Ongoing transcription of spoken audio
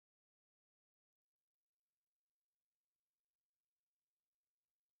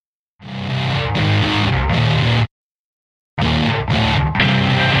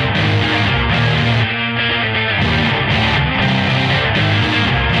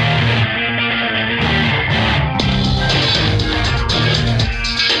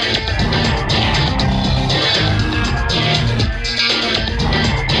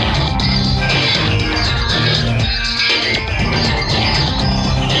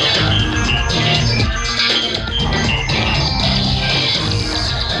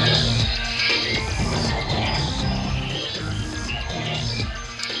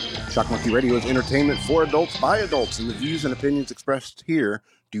Shock Monkey Radio is entertainment for adults by adults, and the views and opinions expressed here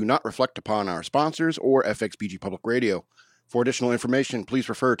do not reflect upon our sponsors or FXBG Public Radio. For additional information, please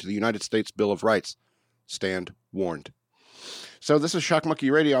refer to the United States Bill of Rights. Stand warned. So this is Shock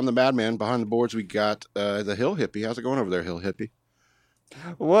Monkey Radio. I'm the madman. Behind the boards, we got the Hill Hippie. How's it going over there, Hill Hippie?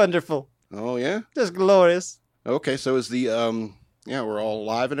 Wonderful. Oh, yeah? Just glorious. Okay, so is the, we're all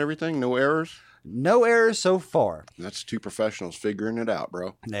live and everything? No errors? No errors so far. That's two professionals figuring it out,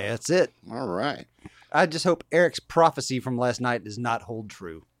 bro. That's it. All right. I just hope Eric's prophecy from last night does not hold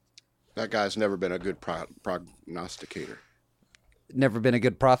true. That guy's never been a good prognosticator. Never been a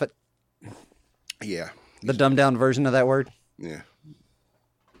good prophet? Yeah. The dumbed down version of that word? Yeah.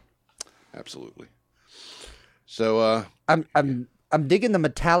 Absolutely. So, I'm digging the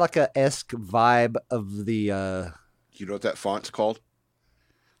Metallica-esque vibe of the, You know what that font's called?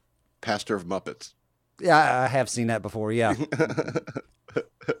 Pastor of Muppets. Yeah, I have seen that before, yeah.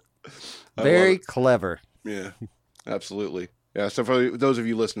 Very clever. Yeah, absolutely. Yeah, so for those of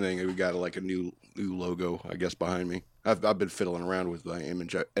you listening, we got like a new logo, I guess, behind me. I've been fiddling around with my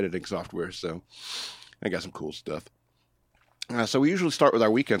image editing software, so I got some cool stuff. So we usually start with our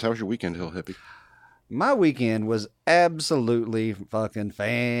weekends. How was your weekend, Hill Hippie? My weekend was absolutely fucking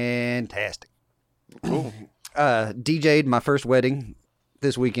fantastic. Cool. DJ'd my first wedding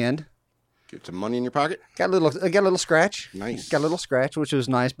this weekend. Get some money in your pocket? I got a little scratch. Nice. Got a little scratch, which was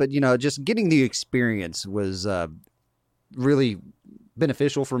nice. But, just getting the experience was really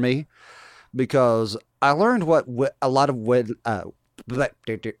beneficial for me because I learned what a lot of I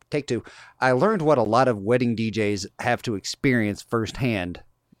learned what a lot of wedding DJs have to experience firsthand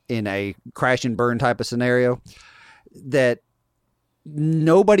in a crash and burn type of scenario, that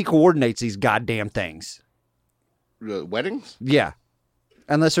nobody coordinates these goddamn things. Weddings? Yeah.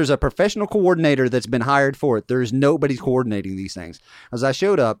 Unless there's a professional coordinator that's been hired for it, there's nobody coordinating these things. As I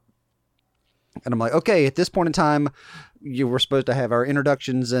showed up, and I'm like, okay, at this point in time, we're supposed to have our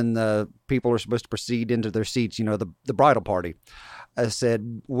introductions and the people are supposed to proceed into their seats, the bridal party. I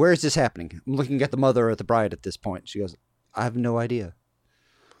said, where is this happening? I'm looking at the mother of the bride at this point. She goes, I have no idea.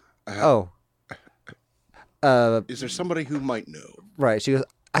 Is there somebody who might know? Right. She goes,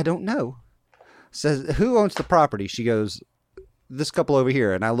 I don't know. Says, who owns the property? She goes, this couple over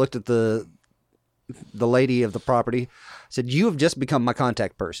here. And I looked at the lady of the property. Said, you have just become my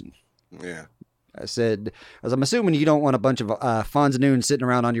contact person. Yeah. I said, I'm assuming you don't want a bunch of Fonz Noon sitting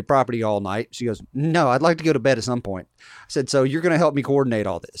around on your property all night. She goes, no, I'd like to go to bed at some point. I said, so you're going to help me coordinate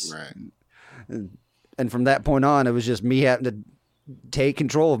all this. Right. And from that point on, it was just me having to take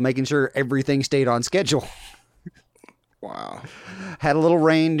control of making sure everything stayed on schedule. Wow. Had a little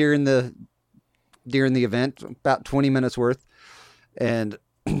rain during the event, about 20 minutes worth. And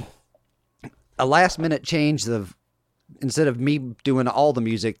a last minute change of, instead of me doing all the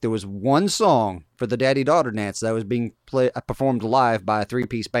music, there was one song for the daddy-daughter dance that was being performed live by a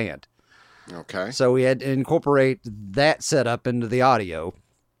 3-piece band. Okay. So we had to incorporate that setup into the audio.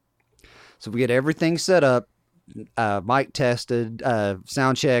 So we get everything set up, mic tested,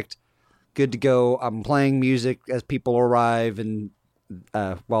 sound checked, good to go. I'm playing music as people arrive and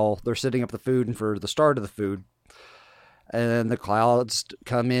while they're setting up the food and for the start of the food. And then the clouds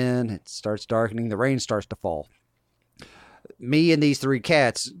come in, it starts darkening, the rain starts to fall. Me and these 3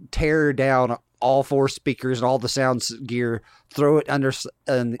 cats tear down all 4 speakers and all the sound gear, throw it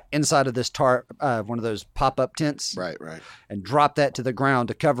inside of this one of those pop-up tents. Right. And drop that to the ground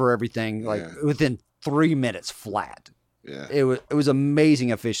to cover everything within 3 minutes flat. Yeah. It was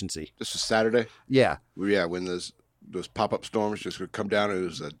amazing efficiency. This was Saturday? Yeah. Yeah, when those pop-up storms just would come down, it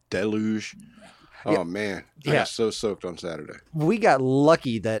was a deluge. Oh, man. I got so soaked on Saturday. We got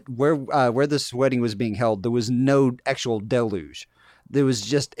lucky that where this wedding was being held, there was no actual deluge. There was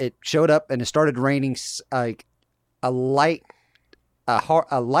just, it showed up and it started raining like a light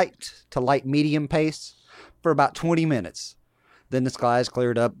to light medium pace for about 20 minutes. Then the skies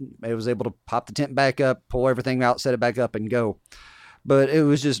cleared up. I was able to pop the tent back up, pull everything out, set it back up, and go. But it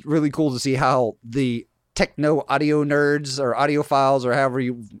was just really cool to see how the techno audio nerds or audiophiles or however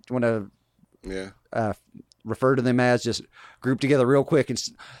you want to refer to them as, just group together real quick and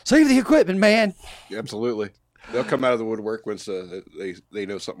save the equipment, man. Yeah, absolutely. They'll come out of the woodwork once they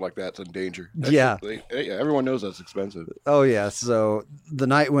know something like that's in danger. Everyone knows that's expensive. Oh yeah. So the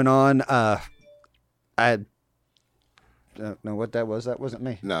night went on. I don't know what that was. That wasn't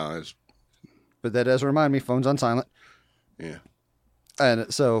me. No, but that does remind me. Phone's on silent. Yeah.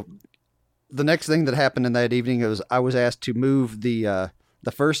 And so the next thing that happened in that evening was I was asked to move the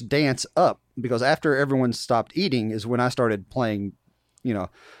first dance up, because after everyone stopped eating is when I started playing,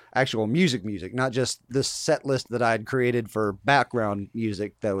 actual music, not just this set list that I'd created for background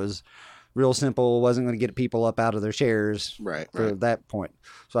music that was real simple, wasn't going to get people up out of their chairs for that point.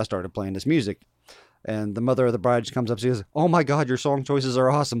 So I started playing this music. And the mother of the bride just comes up and says, "Oh my God, your song choices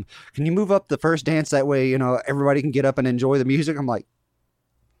are awesome. Can you move up the first dance that way, you know, everybody can get up and enjoy the music?" I'm like,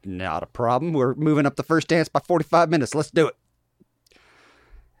 "Not a problem. We're moving up the first dance by 45 minutes. Let's do it."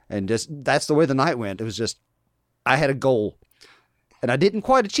 And just that's the way the night went. It was just, I had a goal. And I didn't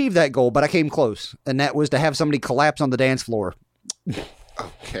quite achieve that goal, but I came close. And that was to have somebody collapse on the dance floor.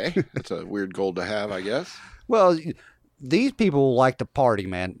 Okay. That's a weird goal to have, I guess. Well, these people like to party,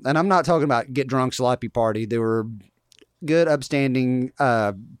 man. And I'm not talking about get drunk, sloppy party. They were good, upstanding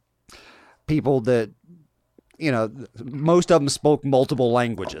people that, you know, most of them spoke multiple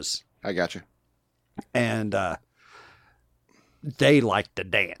languages. I got you. And they liked to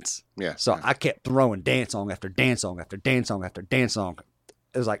dance. Yeah. So I kept throwing dance song after dance song after dance song after dance song.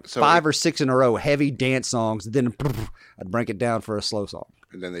 It was like 5 or 6 in a row, heavy dance songs. Then I'd break it down for a slow song.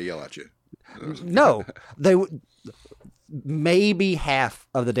 And then they yell at you. No, they would. Maybe half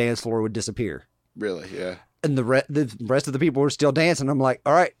of the dance floor would disappear. Really? Yeah. And the rest of the people were still dancing. I'm like,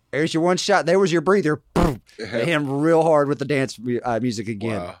 all right, there's your one shot. There was your breather. Hit him real hard with the dance music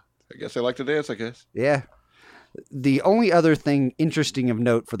again. Wow. I guess they like to dance, I guess. Yeah. The only other thing interesting of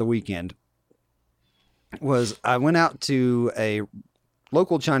note for the weekend was I went out to a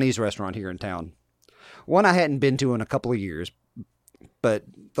local Chinese restaurant here in town. One I hadn't been to in a couple of years, but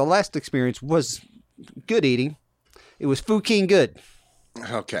the last experience was good eating. It was Fuking good.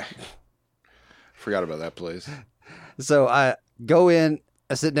 Okay. Forgot about that place. So I go in,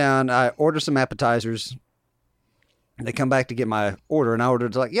 I sit down, I order some appetizers. They come back to get my order, and I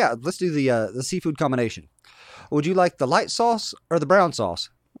ordered like, yeah, let's do the seafood combination. Would you like the light sauce or the brown sauce?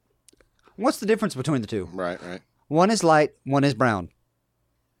 What's the difference between the two? Right. One is light, one is brown.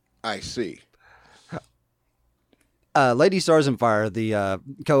 I see. Lady Stars and Fire, the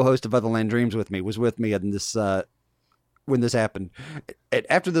co-host of Otherland Dreams with me, was with me in this when this happened. And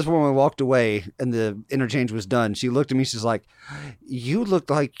after this woman walked away and the interchange was done, she looked at me. She's like, "You look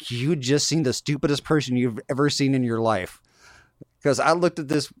like you just seen the stupidest person you've ever seen in your life." Because I looked at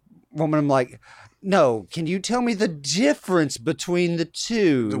this woman, I'm like, "No, can you tell me the difference between the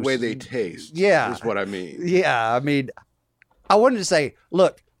two? The way they taste. Yeah, is what I mean. Yeah, I mean, I wanted to say,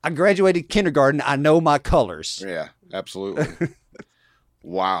 look, I graduated kindergarten. I know my colors. Yeah, absolutely.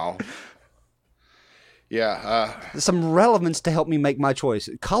 Wow. Yeah. Some relevance to help me make my choice.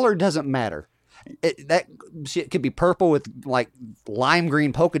 Color doesn't matter. That shit could be purple with like lime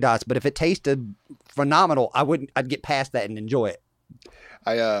green polka dots, but if it tasted phenomenal, I'd get past that and enjoy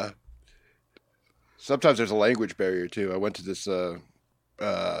it. Sometimes there's a language barrier too. I went to this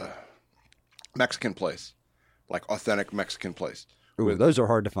Mexican place, like authentic Mexican place. Ooh, those are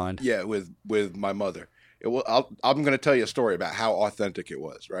hard to find. Yeah, with my mother. I'm going to tell you a story about how authentic it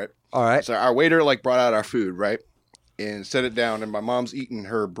was, right? All right. So our waiter brought out our food, right? And set it down, and my mom's eating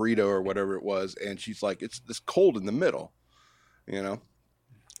her burrito or whatever it was, and she's like, it's cold in the middle, you know?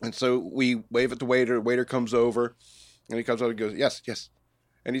 And so we wave at the waiter. The waiter comes over, and he comes over and goes, yes.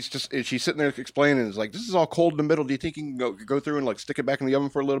 And she's sitting there explaining, it's like, this is all cold in the middle. Do you think you can go through and like stick it back in the oven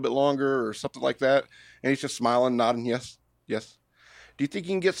for a little bit longer or something like that? And he's just smiling, nodding, yes. Do you think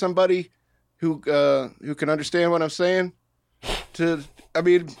you can get somebody who can understand what I'm saying? This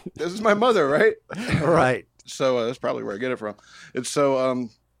is my mother, right? Right. So that's probably where I get it from. And so, and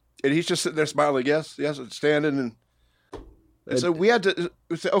he's just sitting there smiling, yes, and standing. And so we had to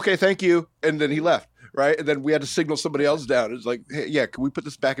say, okay, thank you. And then he left, right? And then we had to signal somebody else down. It's like, hey, yeah, can we put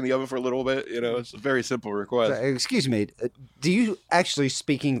this back in the oven for a little bit? You know, it's a very simple request. Excuse me. Do you actually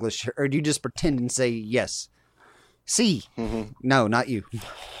speak English, or do you just pretend and say yes? See? Mm-hmm. No, not you.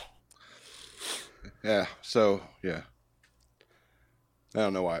 Yeah. So, yeah. I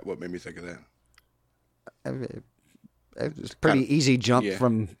don't know what made me think of that. It's a pretty easy jump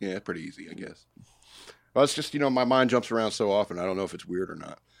from... Yeah, pretty easy, I guess. Well, it's just, my mind jumps around so often. I don't know if it's weird or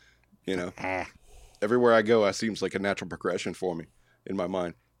not. Everywhere I go, it seems like a natural progression for me in my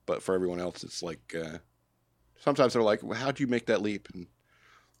mind. But for everyone else, it's like, sometimes they're like, well, how'd you make that leap? And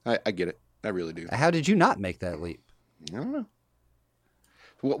I get it. I really do. How did you not make that leap? I don't know.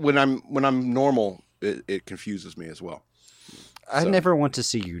 When I'm normal, it confuses me as well. I never want to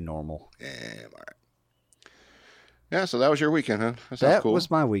see you normal. Yeah, all right. Yeah, so that was your weekend, huh? That cool. Was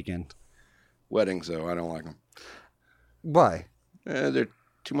my weekend. Weddings, though, I don't like them. Why? They're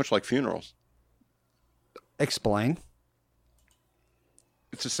too much like funerals. Explain.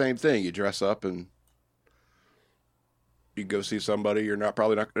 It's the same thing. You dress up and you go see somebody you're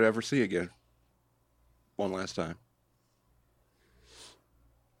probably not going to ever see again. One last time.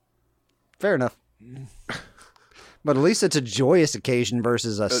 Fair enough. But at least it's a joyous occasion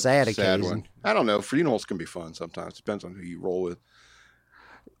versus a sad occasion. One. I don't know. Funerals can be fun sometimes. Depends on who you roll with.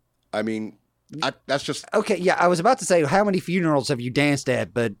 I mean, that's just... Okay, yeah, I was about to say, how many funerals have you danced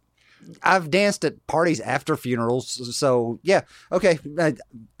at? But I've danced at parties after funerals. So, yeah, okay.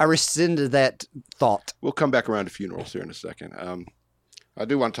 I rescinded that thought. We'll come back around to funerals here in a second. I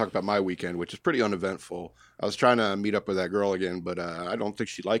do want to talk about my weekend, which is pretty uneventful. I was trying to meet up with that girl again, but I don't think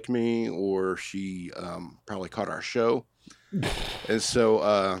she liked me, or she probably caught our show. And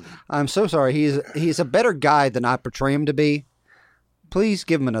so... I'm so sorry. He's a better guy than I portray him to be. Please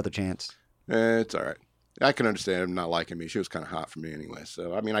give him another chance. It's all right. I can understand him not liking me. She was kind of hot for me anyway.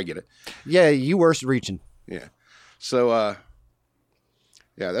 So, I mean, I get it. Yeah, you were reaching. Yeah. So,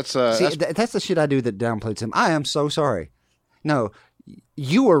 yeah, that's... See, that's the shit I do that downplays him. I am so sorry. No,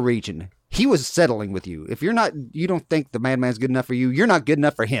 you were reaching. He was settling with you. If you don't think the madman's good enough for you, you're not good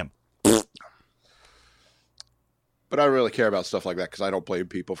enough for him. But I really care about stuff like that because I don't blame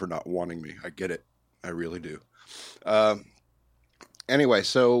people for not wanting me. I get it. I really do. Anyway,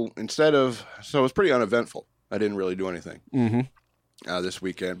 so it was pretty uneventful. I didn't really do anything this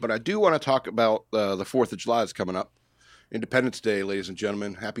weekend. But I do want to talk about the 4th of July that's coming up. Independence Day, ladies and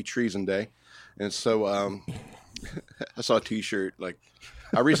gentlemen. Happy Treason Day. And so I saw a T-shirt.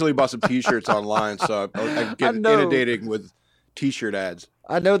 I recently bought some T-shirts online, so I get inundating with T-shirt ads.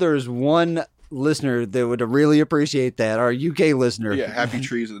 I know there's one listener that would really appreciate that, our UK listener. Yeah, Happy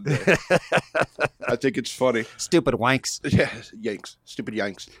Treason Day. I think it's funny. Stupid wanks. Yeah, yanks. Stupid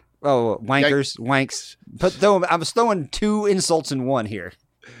yanks. Oh, wankers, wanks. I was throwing 2 insults in one here.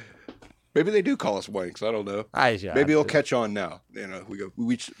 Maybe they do call us wanks. I don't know. Maybe it'll catch on now. You know,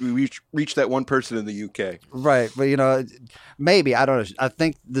 we reach that one person in the UK. Right, but maybe I don't know. I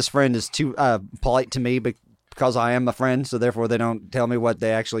think this friend is too polite to me because I am a friend, so therefore they don't tell me what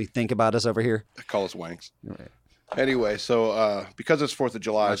they actually think about us over here. They call us wanks. Right. Anyway, so because it's 4th of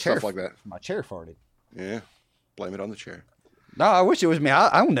July, stuff like that. My chair farted. Yeah, blame it on the chair. No, I wish it was me.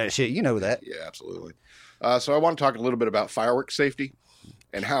 I own that shit. You know that. Yeah, absolutely. So I want to talk a little bit about fireworks safety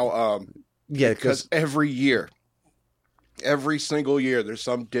and how, because every single year, there's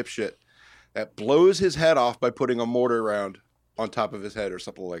some dipshit that blows his head off by putting a mortar round on top of his head or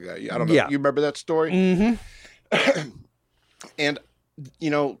something like that. I don't know. Yeah. You remember that story? Mm-hmm. And,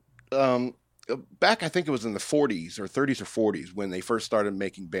 back, I think it was in the 40s or 30s or 40s when they first started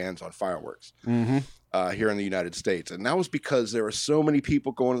making bans on fireworks here in the United States. And that was because there were so many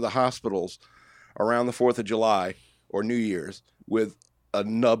people going to the hospitals around the 4th of July or New Year's with a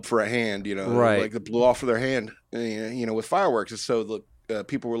nub for a hand, right. Like that blew off of their hand, with fireworks. And so the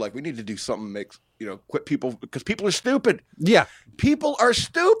people were like, we need to do something quit people, because people are stupid. Yeah. People are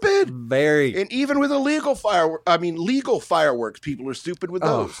stupid. Very. And even with legal fireworks, people are stupid with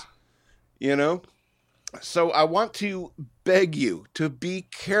those. So I want to beg you to be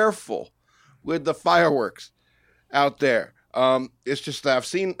careful with the fireworks out there. It's just that I've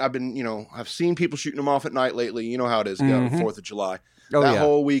seen people shooting them off at night lately. You know how it is, 4th of July. That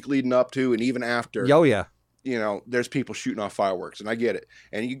whole week leading up to and even after. Oh, yeah. There's people shooting off fireworks, and I get it.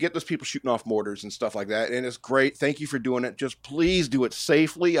 And you get those people shooting off mortars and stuff like that, and it's great. Thank you for doing it. Just please do it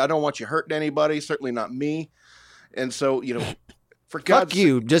safely. I don't want you hurting anybody, certainly not me. And so, for God's sake. Fuck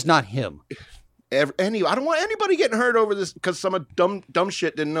you, just not him. I don't want anybody getting hurt over this because some dumb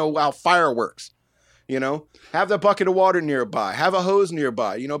shit didn't know how fire works. Have the bucket of water nearby. Have a hose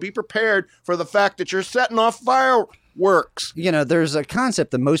nearby. Be prepared for the fact that you're setting off fireworks. There's a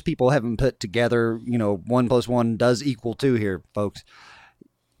concept that most people haven't put together. 1 + 1 does equal 2 here, folks.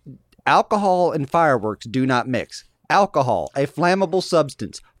 Alcohol and fireworks do not mix. Alcohol, a flammable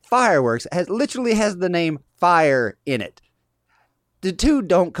substance. Fireworks literally has the name fire in it. The two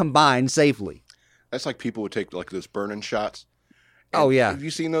don't combine safely. That's like people would take those burning shots. Oh, yeah. Have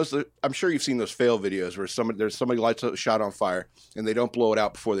you seen those? I'm sure you've seen those fail videos where somebody lights a shot on fire and they don't blow it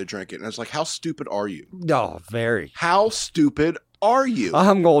out before they drink it. And it's like, how stupid are you? Oh, very. How stupid are you?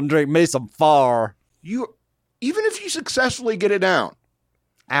 I'm going to drink me some fire. Even if you successfully get it down.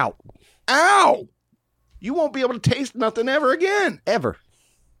 Ow. You won't be able to taste nothing ever again. Ever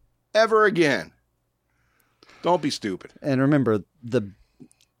again. Don't be stupid. And remember,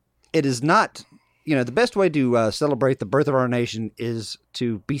 it is not... the best way to celebrate the birth of our nation is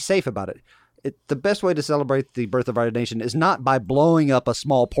to be safe about it. The best way to celebrate the birth of our nation is not by blowing up a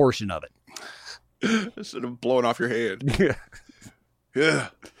small portion of it. Instead of blowing off your hand. Yeah.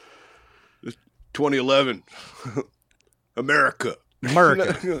 It's 2011. America.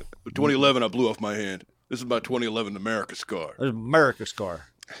 2011, I blew off my hand. This is my 2011 America scar. America scar.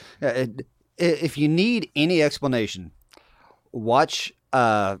 If you need any explanation, watch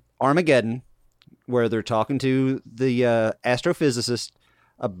Armageddon, where they're talking to the astrophysicist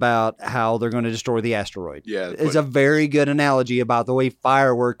about how they're going to destroy the asteroid. Yeah, It's a very good analogy about the way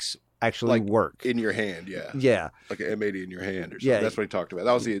fireworks actually like work. in your hand. Yeah, Yeah. like an M80 in your hand or something. Yeah. That's what he talked about.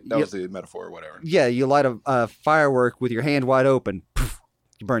 That was the metaphor or whatever. Yeah, you light a firework with your hand wide open, poof,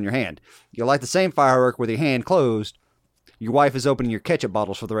 you burn your hand. You light the same firework with your hand closed, your wife is opening your ketchup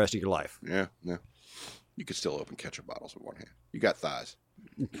bottles for the rest of your life. Yeah. You could still open ketchup bottles with one hand. You got thighs.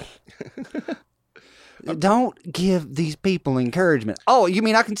 Don't give these people encouragement. Oh, you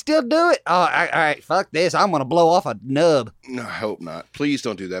mean I can still do it? Oh, all right, fuck this. I'm going to blow off a nub. No, I hope not. Please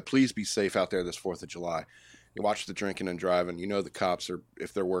don't do that. Please be safe out there this 4th of July. You watch the drinking and driving. You know the cops are,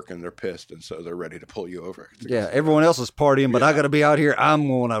 if they're working, they're pissed, and so they're ready to pull you over. Yeah, everyone else is partying, but I got to be out here. I'm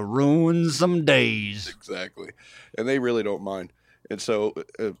going to ruin some days. Exactly. And they really don't mind. And so,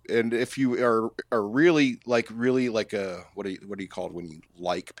 and if you are really like a, what do you call it when you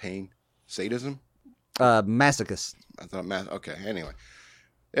like pain? Sadism? Masochist. I thought okay. Anyway,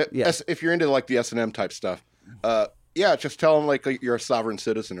 Yeah. if you're into like the S&M type stuff, yeah, just tell them like you're a sovereign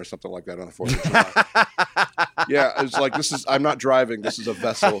citizen or something like that on the 4th of July. Yeah, it's like I'm not driving. This is a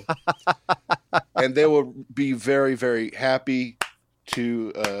vessel, and they will be very, very happy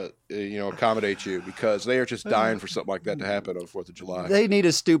to accommodate you because they are just dying for something like that to happen on the 4th of July. They need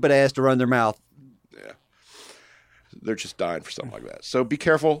a stupid ass to run their mouth. Yeah, they're just dying for something like that. So be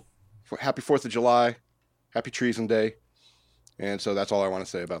careful. Happy 4th of July. Happy Treason Day. And so that's all I want to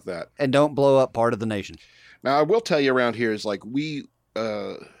say about that. And don't blow up part of the nation. Now, I will tell you around here is like we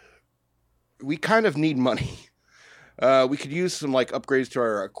kind of need money. We could use some like upgrades to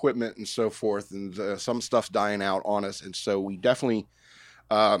our equipment and so forth, and some stuff's dying out on us. And so we definitely...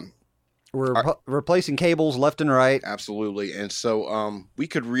 We're replacing cables left and right. Absolutely. And so we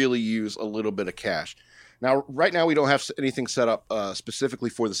could really use a little bit of cash. Now, right now, we don't have anything set up specifically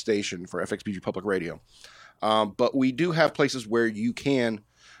for the station, for FXBG Public Radio. But we do have places where you can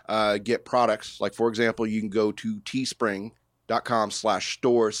get products. Like, for example, you can go to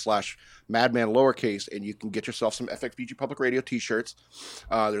teespring.com/store/madman lowercase, and you can get yourself some FXBG Public Radio t-shirts.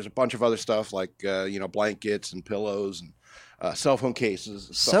 There's a bunch of other stuff like, blankets and pillows and cell phone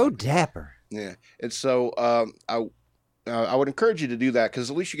cases. So dapper. Yeah. And so I would encourage you to do that because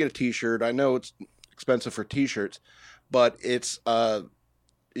at least you get a t-shirt. I know it's expensive for t-shirts, but it's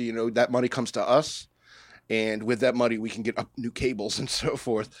that money comes to us, and with that money we can get new cables and so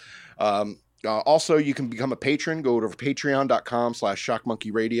forth. Also, you can become a patron. Go to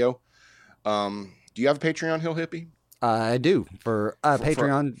patreon.com/shockmonkeyradio. Do you have a Patreon, Hill Hippie? I do for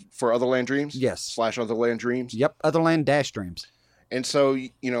Patreon for Otherland Dreams. Yes. /Otherland Dreams. Yep, Otherland-Dreams. And so,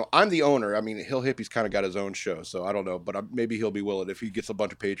 I'm the owner. I mean, Hill Hippie's kind of got his own show, so I don't know. But maybe he'll be willing. If he gets a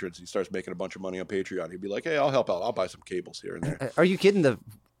bunch of patrons, he starts making a bunch of money on Patreon. He'd be like, hey, I'll help out. I'll buy some cables here and there. Are you kidding? The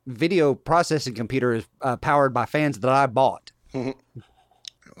video processing computer is powered by fans that I bought. Well,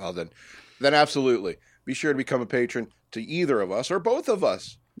 then absolutely. Be sure to become a patron to either of us or both of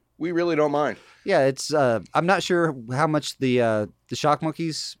us. We really don't mind. Yeah, it's. I'm not sure how much the Shock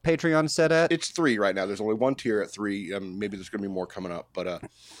Monkeys Patreon is set at. It's $3 right now. There's only one tier at $3. Maybe there's going to be more coming up. But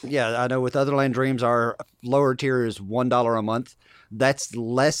yeah, I know with Otherland Dreams, our lower tier is $1 a month. That's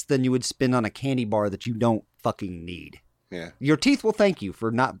less than you would spend on a candy bar that you don't fucking need. Yeah, your teeth will thank you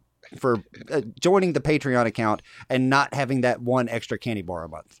for joining the Patreon account and not having that one extra candy bar a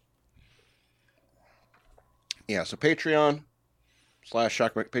month. Yeah, so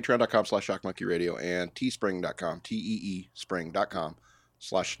patreon.com/shockmonkeyradio and teespring.com,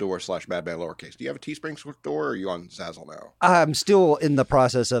 spring.com/store/madman lowercase. Do you have a Teespring store or are you on Zazzle now? I'm still in the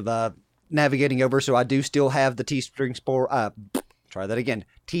process of navigating over, so I do still have the Teespring store. Try that again.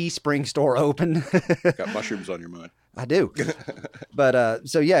 Teespring store open. Got mushrooms on your mind. I do. But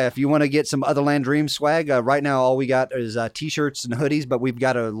so yeah, if you want to get some Otherland Dreams swag, right now all we got is t-shirts and hoodies, but we've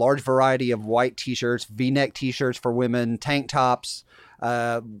got a large variety of white t-shirts, V-neck t-shirts for women, tank tops,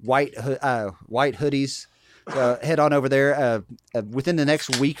 white hoodies. Head on over there. Within the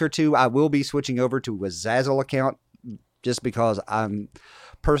next week or two, I will be switching over to a Zazzle account just because I'm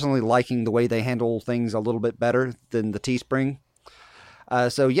personally liking the way they handle things a little bit better than the Teespring.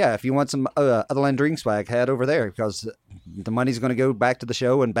 So yeah, if you want some Otherland Dream swag, head over there because the money's going to go back to the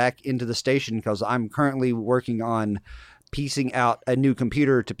show and back into the station because I'm currently working on piecing out a new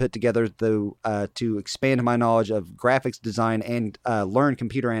computer to put together to expand my knowledge of graphics design and learn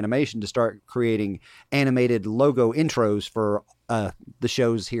computer animation to start creating animated logo intros for the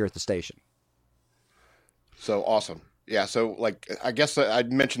shows here at the station. So awesome. Yeah, so like I guess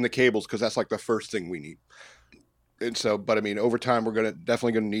I'd mention the cables because that's like the first thing we need. And so, but I mean, over time, we're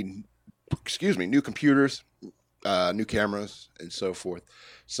definitely going to need, new computers, new cameras, and so forth.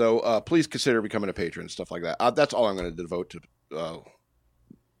 So please consider becoming a patron and stuff like that. That's all I'm going to devote to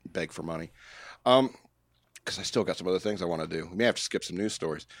beg for money. Because I still got some other things I want to do. We may have to skip some news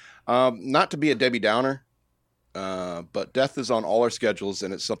stories. Not to be a Debbie Downer, but death is on all our schedules,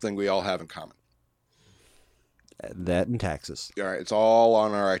 and it's something we all have in common. That and taxes. All right, it's all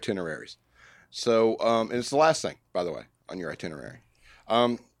on our itineraries. So, and it's the last thing, by the way, on your itinerary.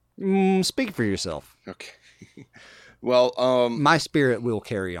 Speak for yourself. Okay. Well, my spirit will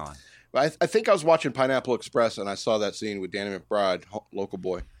carry on. I think I was watching Pineapple Express, and I saw that scene with Danny McBride, local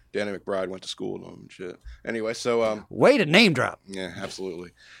boy. Danny McBride went to school with him and shit. Anyway, so way to name drop. Yeah,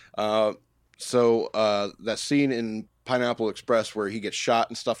 absolutely. So that scene in Pineapple Express where he gets shot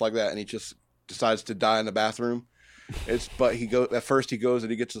and stuff like that, and he just decides to die in the bathroom. But at first he goes and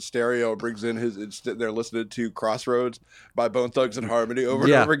he gets a stereo and brings in they're listening to Crossroads by Bone Thugs and Harmony over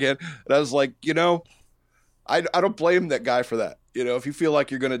and over again. And I was like, I don't blame that guy for that. If you feel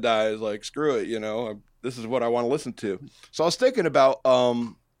like you're gonna die, it's like, screw it. This is what I want to listen to. So I was thinking about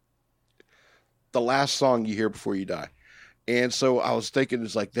the last song you hear before you die. And so I was thinking,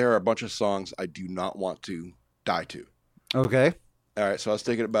 it's like, there are a bunch of songs I do not want to die to. Okay. All right. So I was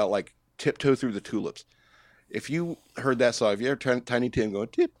thinking about like Tiptoe Through the Tulips. If you heard that song, if you heard Tiny Tim going,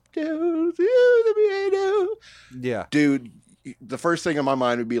 Tiptoe Through the Piano. Yeah. Dude, the first thing in my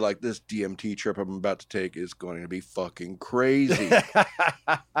mind would be like, this DMT trip I'm about to take is going to be fucking crazy.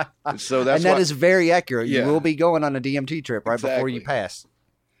 So that is very accurate. Yeah. You will be going on a DMT trip right before Exactly. you pass.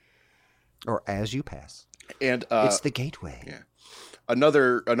 Or as you pass. And it's the gateway. Yeah.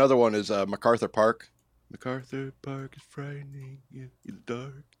 Another one is MacArthur Park. MacArthur Park is frightening in the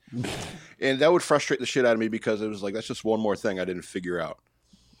dark. And that would frustrate the shit out of me because it was like, that's just one more thing I didn't figure out.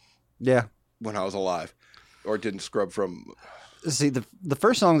 Yeah. When I was alive. Or didn't scrub from. See, the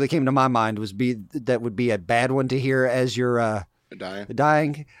first song that came to my mind would be a bad one to hear as you're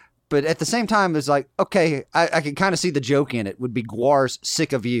dying. But at the same time, it's like, okay, I can kind of see the joke in it. Would be Guar's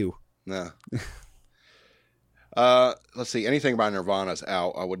Sick of You. No. Let's see. Anything by Nirvana's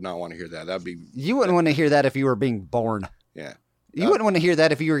out. I would not want to hear that. That'd be. You wouldn't want to hear that if you were being born. Yeah. You wouldn't want to hear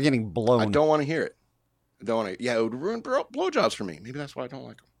that if you were getting blown. I don't want to hear it. I don't want to. Yeah, it would ruin blowjobs for me. Maybe that's why I don't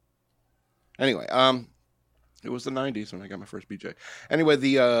like them. Anyway, it was the 90s when I got my first BJ. Anyway,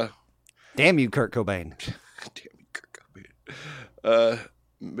 Damn you, Kurt Cobain. Damn you, Kurt Cobain.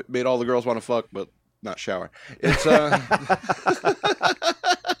 Made all the girls want to fuck, but not shower. It's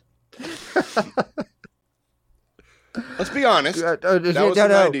let's be honest. That was the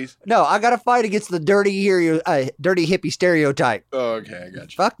 90s. No, I got to fight against the dirty hippie stereotype. Oh, okay, I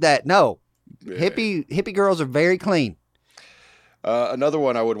got you. Fuck that. No. Yeah. Hippie girls are very clean. Another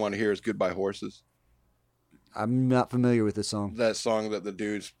one I would want to hear is Goodbye Horses. I'm not familiar with this song. That song that the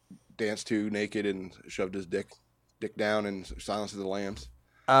dudes danced to naked and shoved his dick down in Silence of the Lambs.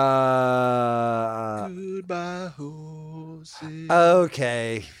 Goodbye horses.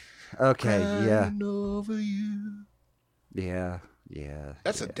 Okay. Yeah. Over you. Yeah.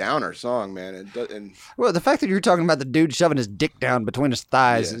 That's a downer song, man. And well, the fact that you're talking about the dude shoving his dick down between his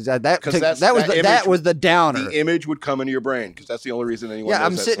thighs, that was the downer. The image would come into your brain because that's the only reason anyone. Yeah, knows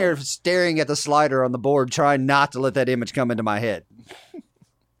I'm that sitting song. here staring at the slider on the board, trying not to let that image come into my head.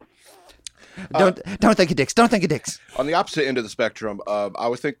 Don't think of dicks. Don't think of dicks. On the opposite end of the spectrum, I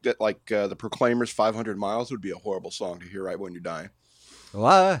would think that like the Proclaimers' 500 Miles would be a horrible song to hear right when you're dying. Well,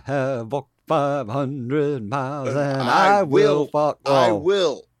 I have walked 500 miles and I will fuck. Oh. I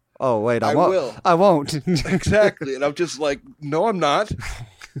will. Oh, wait, I will. Won't. I won't. Exactly. And I'm just like, no, I'm not. It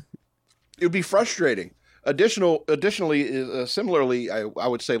would be frustrating. Additionally, similarly, I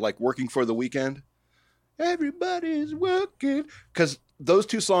would say like Working for the Weekend. Everybody's working. Because those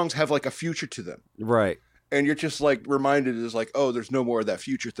two songs have like a future to them. Right. And you're just like reminded is like, oh, there's no more of that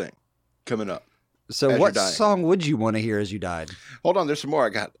future thing coming up. So what song would you want to hear as you died? Hold on, there's some more I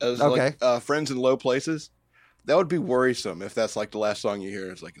got. Okay. Like, Friends in Low Places. That would be worrisome if that's like the last song you hear.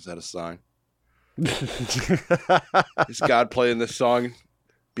 It's like, is that a sign? Is God playing this song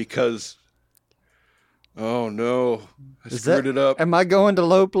because, oh no, I screwed it up. Am I going to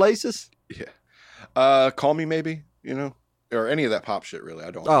low places? Yeah. Call Me Maybe, or any of that pop shit really.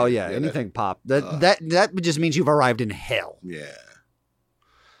 I don't. Oh yeah, anything pop. That just means you've arrived in hell. Yeah.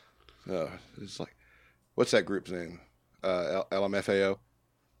 It's like, what's that group's name? LMFAO.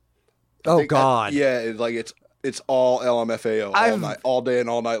 Oh God. It's all LMFAO all day and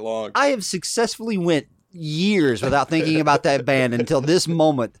all night long. I have successfully went years without thinking about that band until this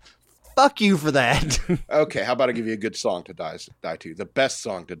moment. Fuck you for that. Okay, how about I give you a good song to die to? The best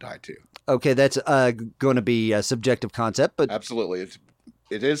song to die to. Okay, that's going to be a subjective concept, but absolutely, it's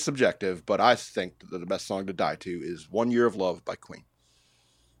it is subjective, but I think that the best song to die to is "1 Year of Love" by Queen.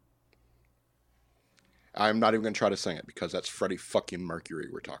 I'm not even going to try to sing it because that's Freddie fucking Mercury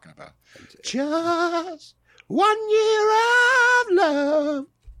we're talking about. Just 1 year of love.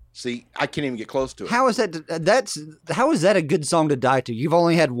 See, I can't even get close to it. How is that? How is that a good song to die to? You've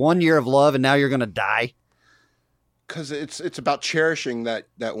only had 1 year of love, and now you're going to die. Because it's about cherishing that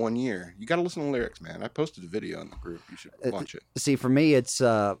 1 year. You got to listen to the lyrics, man. I posted a video in the group. You should watch it. See, for me, it's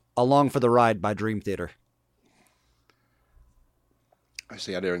 "Along for the Ride" by Dream Theater. I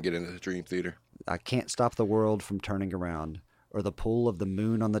see. I didn't get into the Dream Theater. I can't stop the world from turning around, or the pull of the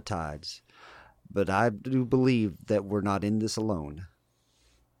moon on the tides. But I do believe that we're not in this alone.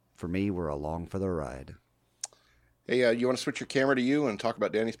 For me, we're along for the ride. Hey, you want to switch your camera to you and talk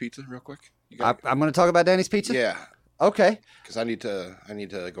about Danny's Pizza real quick? I'm going to talk about Danny's Pizza? Yeah. Okay. Because I need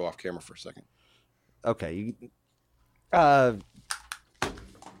to go off camera for a second. Okay. A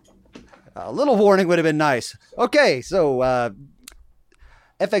little warning would have been nice. Okay, so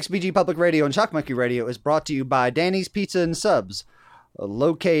FXBG Public Radio and Shock Monkey Radio is brought to you by Danny's Pizza and Subs,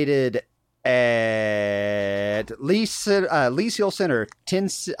 located at Lease Hill Center,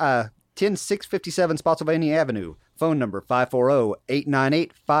 10657 Spotsylvania Avenue. Phone number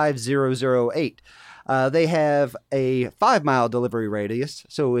 540-898-5008. They have a 5-mile delivery radius,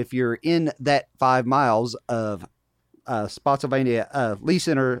 so if you're in that 5 miles of Spotsylvania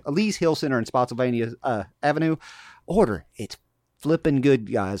Lease Hill Center and Spotsylvania Avenue, order. It's flipping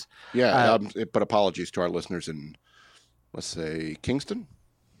good, guys. Yeah, but apologies to our listeners in, let's say, Kingston.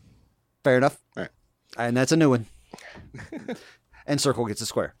 Fair enough. All right. And that's a new one. And Circle gets a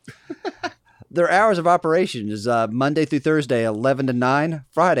square. Their hours of operation is Monday through Thursday, 11 to 9.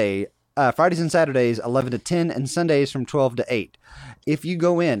 Fridays and Saturdays, 11 to 10. And Sundays from 12 to 8. If you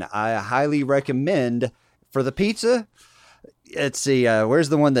go in, I highly recommend for the pizza. Let's see, where's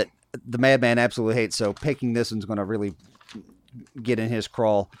the one that the madman absolutely hates? So picking this one's going to really get in his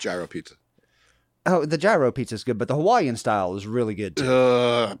crawl. Gyro Pizza. Oh, the gyro pizza is good, but the Hawaiian style is really good too.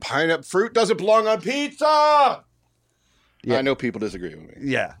 Pineapple fruit doesn't belong on pizza. Yeah. I know people disagree with me.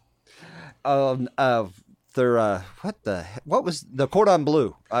 Yeah. What was the cordon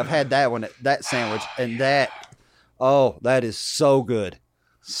bleu? I've had that one, that sandwich, and that is so good.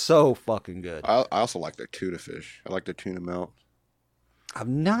 So fucking good. I also like their tuna fish. I like their tuna melt. I've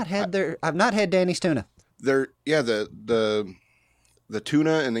not had Danny's tuna. The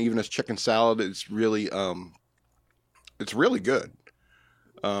tuna and even this chicken salad is really it's really good.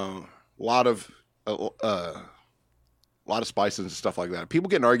 A lot of spices and stuff like that. People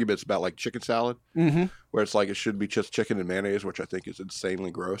get in arguments about like chicken salad, where it's like it should be just chicken and mayonnaise, which I think is insanely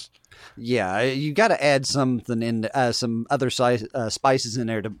gross. Yeah, you got to add something in, some other spices in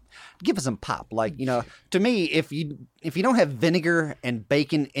there to give it some pop. Like, to me, if you don't have vinegar and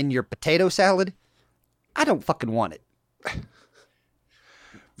bacon in your potato salad, I don't fucking want it.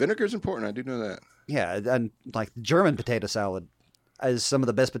 Vinegar is important. I do know that. Yeah, and like German potato salad is some of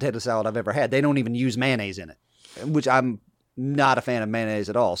the best potato salad I've ever had. They don't even use mayonnaise in it, which I'm not a fan of mayonnaise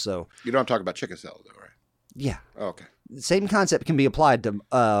at all. So you know I'm talking about chicken salad, though, right? Yeah. Oh, okay. Same concept can be applied to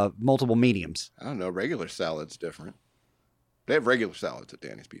multiple mediums. I don't know. Regular salad's different. They have regular salads at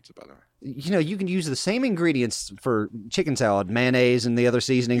Danny's Pizza, by the way. You can use the same ingredients for chicken salad, mayonnaise, and the other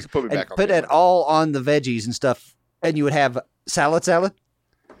seasonings. Put it all on the veggies and stuff, and you would have salad.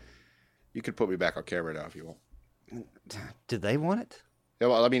 You could put me back on camera now if you want. Do they want it? Yeah,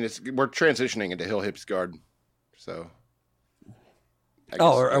 well, I mean, we're transitioning into Hill Hips Garden, so.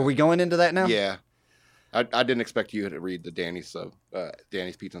 Are we going into that now? Yeah, I didn't expect you to read the Danny's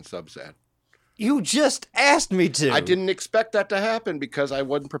Pizza and Subs ad. You just asked me to. I didn't expect that to happen because I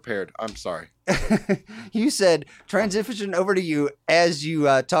wasn't prepared. I'm sorry. You said transition over to you as you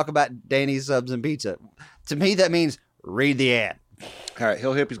talk about Danny's Subs and Pizza. To me, that means read the ad. All right,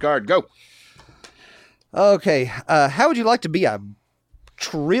 Hill Hippies Guard, go. Okay, how would you like to be a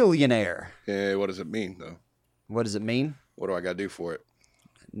trillionaire? What does it mean, though? What does it mean? What do I got to do for it?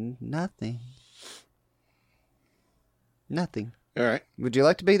 Nothing. All right. Would you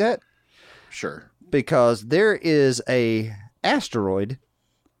like to be that? Sure. Because there is a asteroid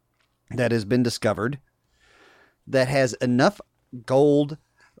that has been discovered that has enough gold,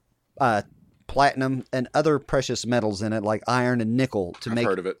 platinum, and other precious metals in it, like iron and nickel, to make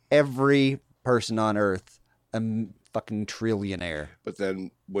every person on Earth a fucking trillionaire. But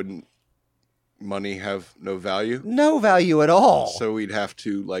then wouldn't money have no value? No value at all. So we'd have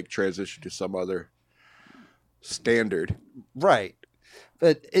to transition to some other standard. Right.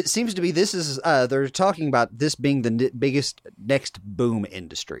 But it seems to be they're talking about this being the biggest next boom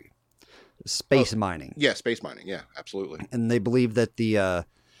industry. space mining. Yeah, space mining. Yeah, absolutely. And they believe that the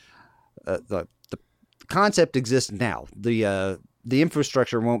concept exists now. The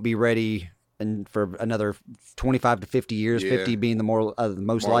infrastructure won't be ready and for another 25 to 50 years, 50 being the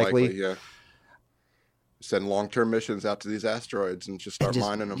most likely. Yeah. Send long-term missions out to these asteroids and just start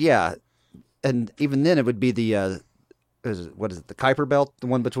mining them. Yeah. And even then it would be the the Kuiper Belt, the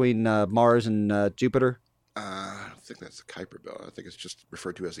one between Mars and Jupiter? I don't think that's the Kuiper Belt. I think it's just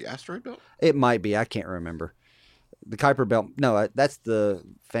referred to as the asteroid belt. It might be. I can't remember. The Kuiper Belt. No, that's the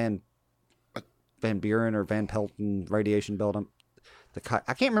Van Buren or Van Pelton radiation belt.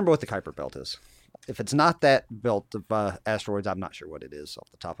 I can't remember what the Kuiper Belt is. If it's not that belt of asteroids, I'm not sure what it is off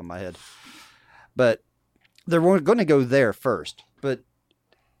the top of my head. But they're going to go there first. But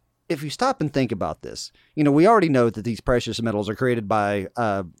if you stop and think about this, we already know that these precious metals are created by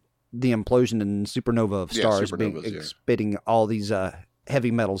the implosion and supernova of stars spitting all these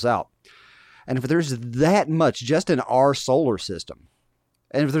heavy metals out. And if there's that much just in our solar system,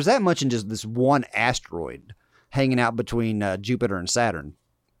 and if there's that much in just this one asteroid hanging out between Jupiter and Saturn,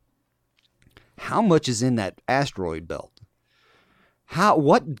 how much is in that asteroid belt?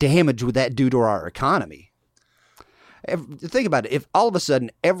 What damage would that do to our economy? Think about it. If all of a sudden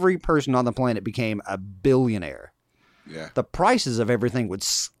every person on the planet became a billionaire, the prices of everything would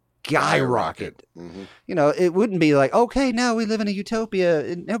skyrocket. Mm-hmm. It wouldn't be like, okay, now we live in a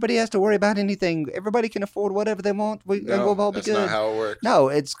utopia. Nobody has to worry about anything. Everybody can afford whatever they want. We'll all be good. That's not how it works. No,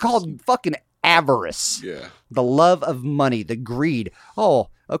 it's called fucking avarice. Yeah. The love of money, the greed. Oh,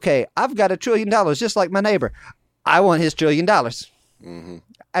 okay, I've got $1 trillion just like my neighbor. I want his $1 trillion. Mm-hmm.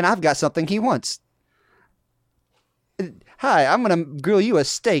 And I've got something he wants. Hi, I'm going to grill you a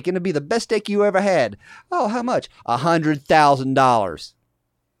steak, and it'll be the best steak you ever had. Oh, how much? $100,000.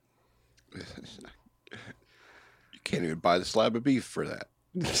 You can't even buy the slab of beef for that.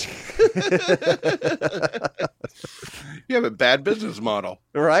 You have a bad business model.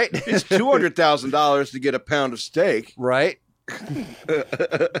 Right? It's $200,000 to get a pound of steak. Right?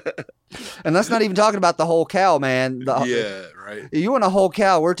 And that's not even talking about the whole cow, man. Yeah, right. You want a whole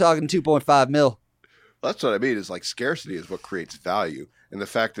cow, we're talking 2.5 mil. That's what I mean. Is like scarcity is what creates value. And the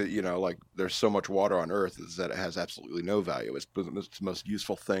fact that, like there's so much water on Earth is that it has absolutely no value. It's the most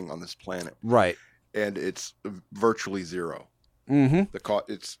useful thing on this planet. Right. And it's virtually zero. Mm-hmm.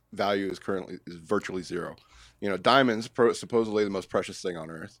 Its value is virtually zero. Diamonds, supposedly the most precious thing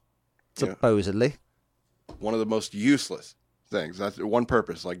on Earth. Supposedly. One of the most useless things. That's one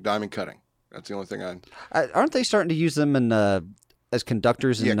purpose, like diamond cutting. That's the only thing aren't they starting to use them in as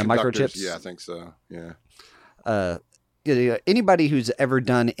conductors in the microchips? Yeah, I think so. Yeah. Anybody who's ever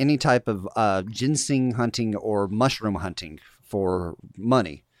done any type of ginseng hunting or mushroom hunting for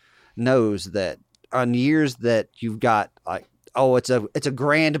money knows that on years that you've got it's a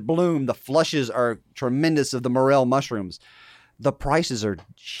grand bloom, the flushes are tremendous of the morel mushrooms, the prices are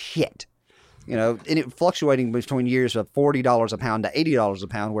shit. And it fluctuating between years of $40 a pound to $80 a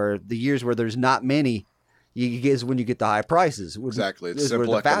pound, where the years where there's not many, you get when you get the high prices. Exactly. It's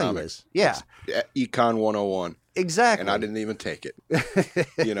simple economics. Yeah. It's Econ 101. Exactly. And I didn't even take it.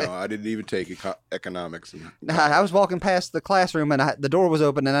 I didn't even take economics. I was walking past the classroom and the door was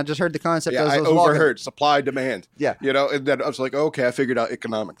open and I just heard the concept. Yeah, I overheard supply demand. Yeah. And then I was like, okay, I figured out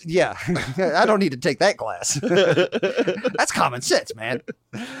economics. Yeah. I don't need to take that class. That's common sense, man.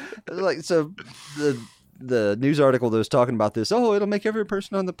 So the news article that was talking about this, it'll make every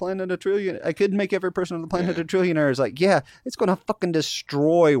person on the planet a trillion. I could make every person on the planet a trillionaire. Is like, it's going to fucking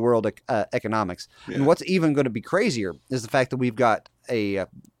destroy world economics. Yeah. And what's even going to be crazier is the fact that we've got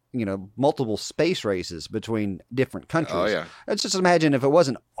multiple space races between different countries. Oh, yeah. Let's just imagine if it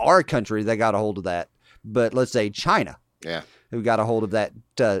wasn't our country that got a hold of that, but let's say China. Yeah. Who got a hold of that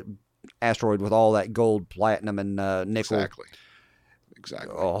asteroid with all that gold, platinum, and nickel.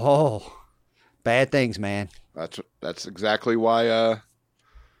 Exactly. Oh, bad things, man. That's exactly why.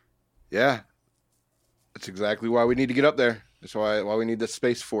 That's exactly why we need to get up there. That's why we need the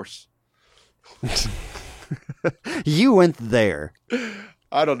Space Force. You went there.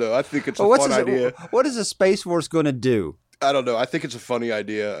 I don't know. I think it's a fun idea. What is the Space Force going to do? I don't know. I think it's a funny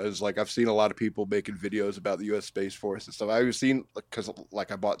idea. It's like I've seen a lot of people making videos about the U.S. Space Force and stuff. I've seen because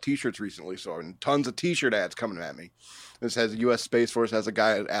I bought T-shirts recently, so tons of T-shirt ads coming at me. It says the U.S. Space Force has a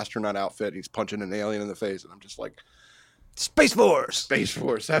guy in an astronaut outfit. And he's punching an alien in the face, and I'm just like, Space Force, Space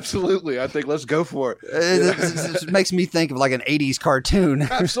Force, absolutely. I think let's go for it. It makes me think of like an '80s cartoon.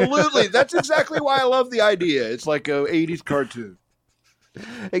 Absolutely, that's exactly why I love the idea. It's like a '80s cartoon.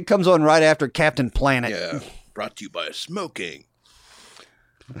 It comes on right after Captain Planet. Yeah. Brought to you by smoking.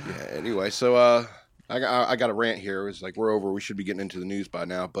 Yeah. Anyway, so I got a rant here. It's like we're over. We should be getting into the news by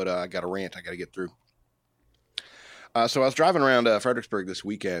now, but I got a rant I got to get through. So I was driving around Fredericksburg this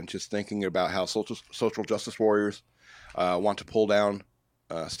weekend, just thinking about how social justice warriors want to pull down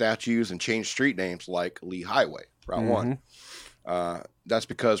statues and change street names like Lee Highway, Route 1. That's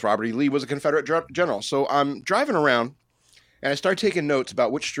because Robert E. Lee was a Confederate general. So I'm driving around, and I start taking notes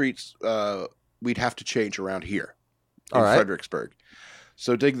about which streets we'd have to change around here in Fredericksburg.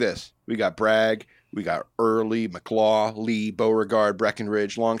 So dig this. We got Bragg, we got Early, McLaw, Lee, Beauregard,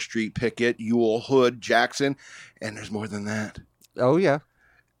 Breckenridge, Longstreet, Pickett, Ewell, Hood, Jackson, and there's more than that. Oh, yeah.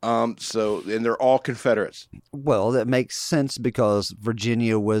 And they're all Confederates. Well, that makes sense because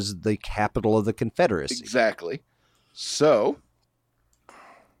Virginia was the capital of the Confederacy. Exactly. So,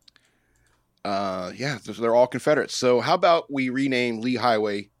 they're all Confederates. So how about we rename Lee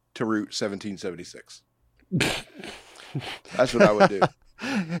Highway to Route 1776? That's what I would do.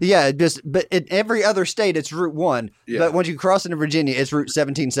 Yeah, but in every other state, it's Route 1. Yeah. But once you cross into Virginia, it's Route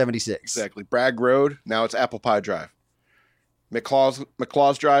 1776. Exactly. Bragg Road, now it's Apple Pie Drive.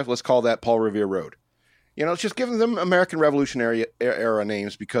 McLaw's Drive, let's call that Paul Revere Road. It's just giving them American Revolutionary era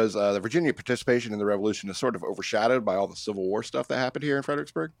names because the Virginia participation in the Revolution is sort of overshadowed by all the Civil War stuff that happened here in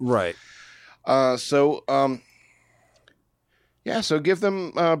Fredericksburg. Right. So give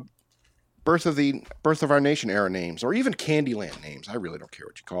them birth of our nation era names, or even Candyland names. I really don't care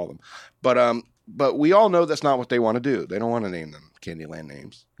what you call them, but we all know that's not what they want to do. They don't want to name them Candyland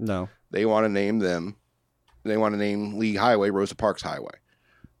names. No, they want to name them. They want to name Lee Highway Rosa Parks Highway.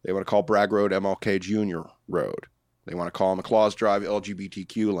 They want to call Bragg Road MLK Jr. Road. They want to call McLaws Drive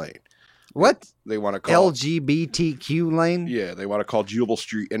LGBTQ Lane. What? They want to call LGBTQ Lane? Yeah, they want to call Jubal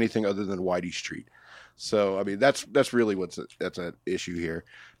Street anything other than Whitey Street. So, I mean, that's really that's an issue here,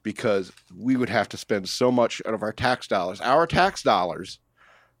 because we would have to spend so much out of our tax dollars,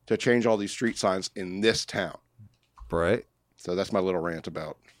 to change all these street signs in this town. Right. So that's my little rant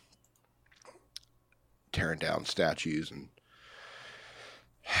about tearing down statues and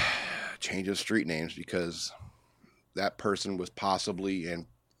changing street names, because that person was possibly, and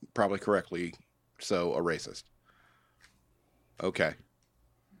probably correctly so, a racist. Okay.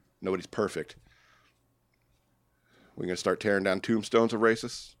 Nobody's perfect. We're going to start tearing down tombstones of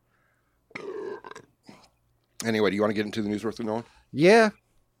racists. Anyway, do you want to get into the news worth knowing? Yeah.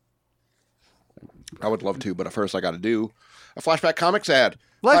 I would love to, but first I got to do a Flashback Comics ad.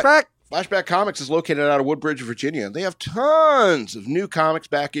 Flashback! Flashback Comics is located out of Woodbridge, Virginia. They have tons of new comics,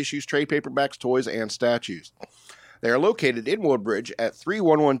 back issues, trade paperbacks, toys, and statues. They are located in Woodbridge at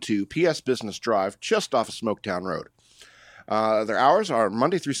 3112 PS Business Drive, just off of Smoketown Road. Their hours are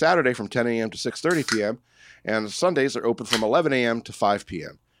Monday through Saturday from 10 a.m. to 6:30 p.m., and Sundays are open from 11 a.m. to 5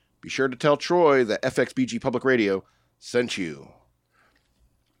 p.m. Be sure to tell Troy that FXBG Public Radio sent you.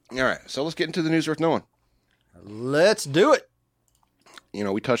 All right, so let's get into the news worth knowing. Let's do it.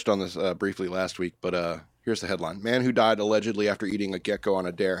 We touched on this briefly last week, but here's the headline. Man who died allegedly after eating a gecko on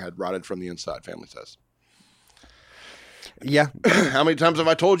a dare had rotted from the inside, family says. Yeah. How many times have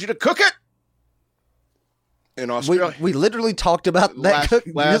I told you to cook it? In Australia. We literally talked about that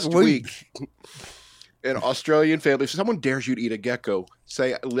last week. An Australian family, if someone dares you to eat a gecko,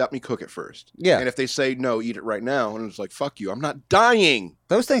 say, let me cook it first. Yeah. And if they say, no, eat it right now, and it's like, fuck you, I'm not dying.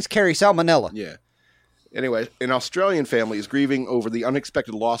 Those things carry salmonella. Yeah. Anyway, an Australian family is grieving over the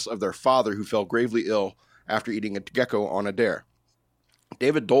unexpected loss of their father, who fell gravely ill after eating a gecko on a dare.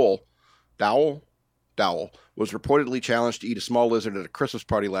 David Dowell was reportedly challenged to eat a small lizard at a Christmas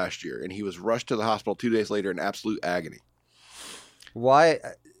party last year, and he was rushed to the hospital 2 days later in absolute agony. Why?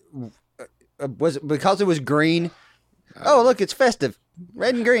 Was it because it was green? Oh, look, it's festive.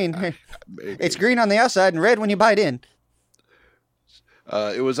 Red and green. It's green on the outside and red when you bite in.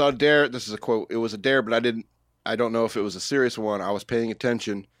 It was on dare. This is a quote. It was a dare, but I don't know if it was a serious one. I was paying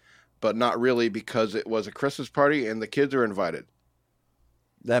attention, but not really, because it was a Christmas party and the kids are invited.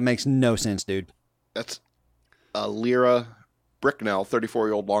 That makes no sense, dude. That's Lyra Bricknell,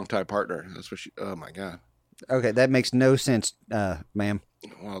 34-year-old longtime partner. That's what she, oh my God. Okay, that makes no sense, ma'am.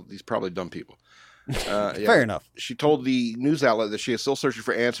 Well, these probably dumb people. Yeah. Fair enough. She told the news outlet that she is still searching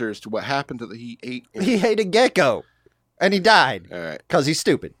for answers to what happened to he ate. He ate a gecko, and he died. All right. Because he's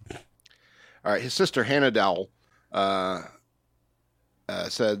stupid. All right. His sister, Hannah Dowell,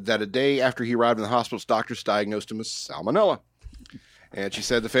 said that a day after he arrived in the hospital, doctors diagnosed him with salmonella. And she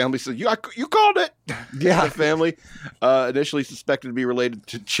said the family said, you called it. Yeah. The family initially suspected to be related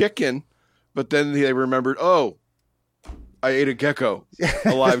to chicken, but then they remembered, oh, I ate a gecko,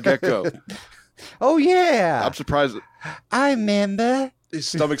 a live gecko. Oh, yeah. I'm surprised. I remember. his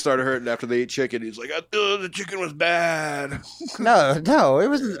stomach started hurting after they ate chicken. He's like, the chicken was bad. No, it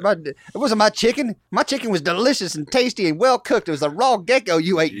wasn't my chicken. My chicken was delicious and tasty and well cooked. It was a raw gecko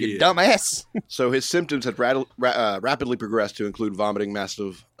you ate, you dumbass. So his symptoms had rapidly progressed to include vomiting,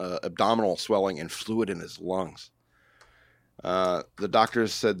 massive abdominal swelling, and fluid in his lungs. The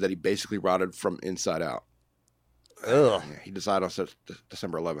doctors said that he basically rotted from inside out. Ugh. Yeah, he died on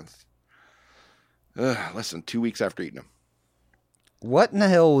December 11th. Less than 2 weeks after eating him. What in the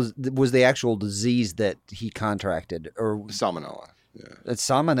hell was the actual disease that he contracted? Or Salmonella. Yeah.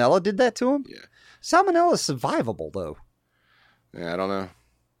 Salmonella did that to him? Yeah. Salmonella is survivable, though. Yeah, I don't know.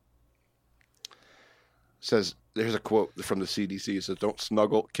 Says, there's a quote from the CDC. It says,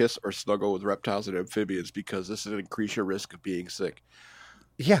 don't kiss or snuggle with reptiles and amphibians because this will increase your risk of being sick.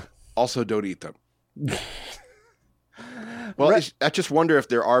 Yeah. Also, don't eat them. Well, I just wonder if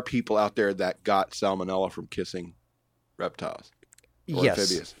there are people out there that got salmonella from kissing reptiles or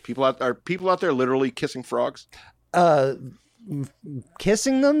amphibians. Are people out there literally kissing frogs?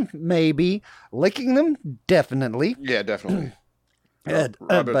 Kissing them, maybe. Licking them, definitely. Yeah, definitely.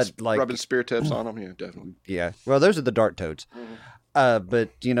 Rubbing spear tips on them, yeah, definitely. Yeah, well, those are the dart toads. But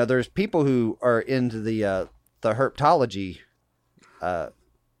there's people who are into the herpetology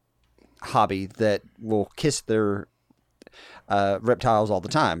hobby that will kiss their reptiles all the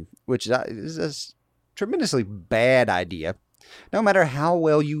time, which is a tremendously bad idea. No matter how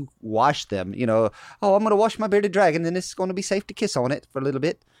well you wash them, I'm going to wash my bearded dragon, then it's going to be safe to kiss on it for a little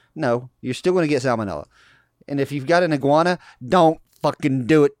bit. No, you're still going to get salmonella. And if you've got an iguana, don't fucking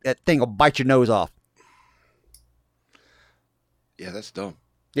do it. That thing will bite your nose off. Yeah, that's dumb.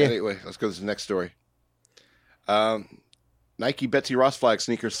 Yeah. Anyway, let's go to the next story. Nike Betsy Ross flag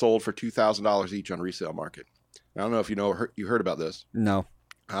sneakers sold for $2,000 each on resale market. I don't know if you heard about this. No.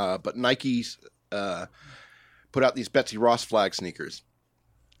 But Nike's put out these Betsy Ross flag sneakers.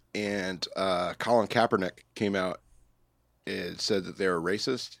 And Colin Kaepernick came out and said that they were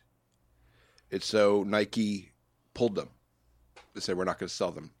racist. And so Nike pulled them. They said, we're not going to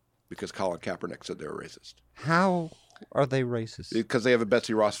sell them because Colin Kaepernick said they were racist. How are they racist? Because they have a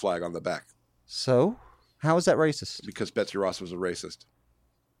Betsy Ross flag on the back. So? How is that racist? Because Betsy Ross was a racist.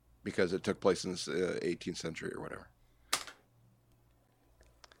 Because it took place in the 18th century or whatever.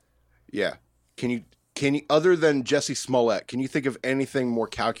 Yeah. Can you, other than Jussie Smollett, can you think of anything more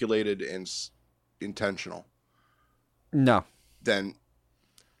calculated and intentional? No. Then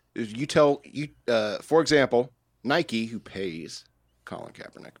for example, Nike, who pays Colin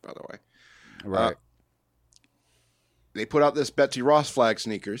Kaepernick, by the way. Right. They put out this Betsy Ross flag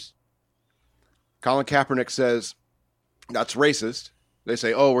sneakers. Colin Kaepernick says, that's racist. They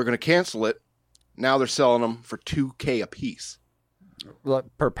say, oh, we're going to cancel it. Now they're selling them for $2,000 a piece.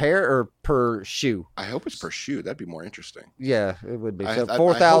 Per pair or per shoe? I hope it's per shoe. That'd be more interesting. Yeah, it would be. So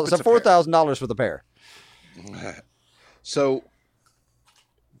 $4,000 for the pair. So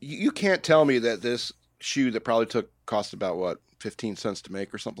you can't tell me that this shoe that probably cost about what, 15 cents to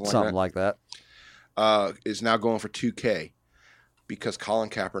make or something like that is now going for $2,000 because Colin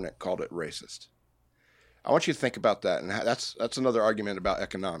Kaepernick called it racist. I want you to think about that, and that's another argument about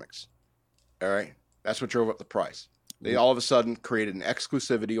economics. All right, that's what drove up the price. They all of a sudden created an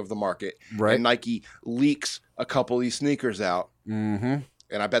exclusivity of the market, right? And Nike leaks a couple of these sneakers out, and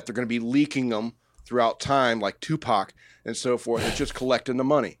I bet they're going to be leaking them throughout time, like Tupac and so forth, and just collecting the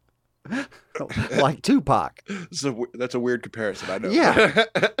money. Like Tupac. That's a weird comparison, I know. Yeah.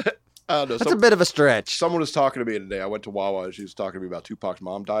 I don't know. That's a bit of a stretch. Someone was talking to me today. I went to Wawa and she was talking to me about Tupac's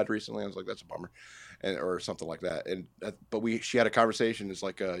mom died recently. I was like, that's a bummer, or something like that. But she had a conversation. It's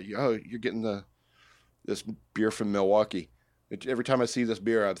like, you're getting this beer from Milwaukee. Every time I see this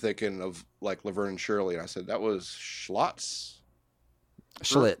beer, I'm thinking of like Laverne and Shirley. And I said, that was Schlitz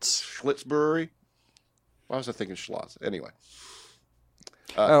Brewery. Why was I thinking Schlitz? Anyway.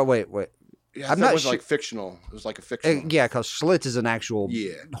 Wait. Yeah, I'm not like fictional. It was like a fictional. Yeah, because Schlitz is an actual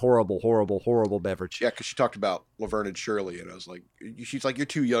horrible beverage. Yeah, because she talked about Laverne and Shirley, and I was like, she's like, you're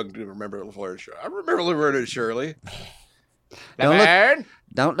too young to remember Laverne and Shirley. I remember Laverne and Shirley.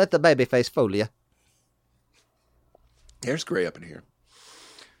 Don't let the baby face fool you. Hair's gray up in here.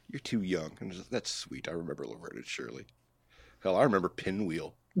 You're too young. And that's sweet. I remember Laverne and Shirley. Hell, I remember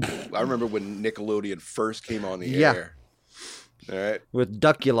Pinwheel. I remember when Nickelodeon first came on the air. All right. With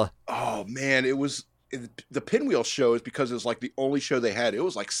Duckula. Oh, man. The Pinwheel show is because it was like the only show they had. It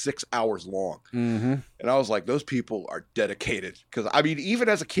was like 6 hours long. Mm-hmm. And I was like, those people are dedicated. Because, I mean, even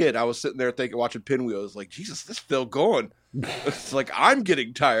as a kid, I was sitting there watching Pinwheel. I was like, Jesus, this is still going. It's like, I'm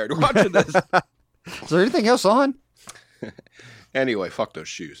getting tired watching this. Is there anything else on? Anyway, fuck those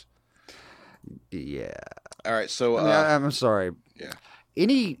shoes. Yeah. All right, so... I'm sorry. Yeah.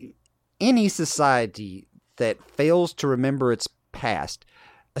 any society that fails to remember its past,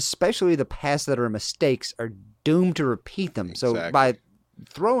 especially the past that are mistakes, are doomed to repeat them. Exactly. So by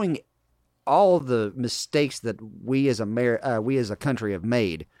throwing all the mistakes that we as a country have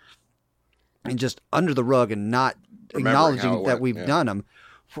made and just under the rug and not acknowledging that we've done them,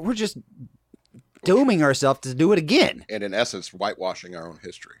 we're just dooming ourselves to do it again. And in essence, whitewashing our own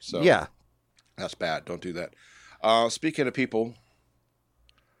history. So yeah, that's bad. Don't do that. Speaking of people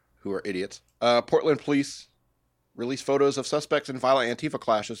who are idiots, Portland police released photos of suspects in violent Antifa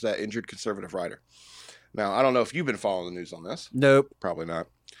clashes that injured conservative rider. Now, I don't know if you've been following the news on this. Nope. Probably not.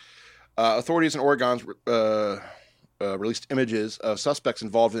 Authorities in Oregon released images of suspects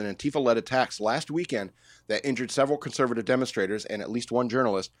involved in Antifa-led attacks last weekend that injured several conservative demonstrators and at least one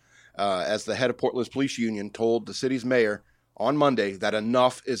journalist, as the head of Portland's police union told the city's mayor on Monday that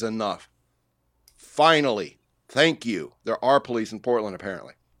enough is enough. Finally, thank you. There are police in Portland,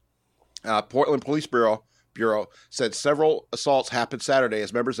 apparently. Portland Police Bureau said several assaults happened Saturday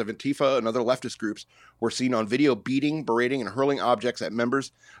as members of Antifa and other leftist groups were seen on video beating, berating, and hurling objects at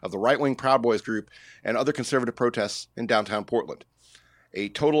members of the right-wing Proud Boys group and other conservative protests in downtown Portland. A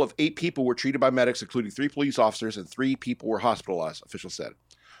total of 8 people were treated by medics, including 3 police officers, and 3 people were hospitalized, officials said.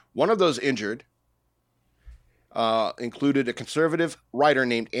 One of those injured included a conservative writer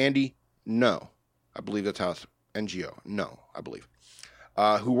named Andy No. I believe that's how it's NGO. No, I believe.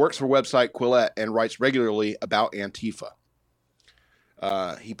 Who works for website Quillette and writes regularly about Antifa.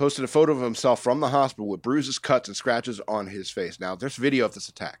 He posted a photo of himself from the hospital with bruises, cuts, and scratches on his face. Now, there's video of this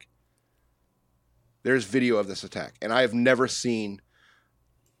attack. There's video of this attack. And I have never seen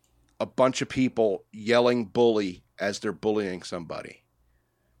a bunch of people yelling bully as they're bullying somebody.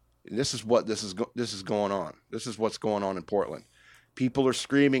 And this is going on. This is what's going on in Portland. People are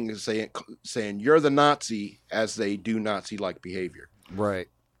screaming and saying you're the Nazi as they do Nazi-like behavior. Right.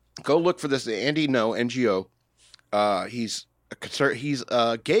 Go look for this. Andy No, NGO. He's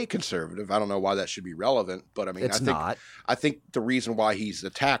a gay conservative. I don't know why that should be relevant, but I mean, I think the reason why he's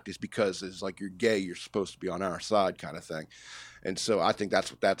attacked is because it's like, you're gay, you're supposed to be on our side kind of thing. And so I think that's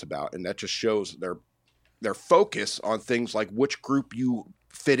what that's about. And that just shows their focus on things like which group you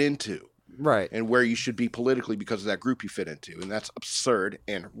fit into. Right. And where you should be politically because of that group you fit into. And that's absurd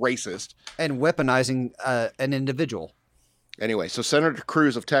and racist. And weaponizing an individual. Anyway, so Senator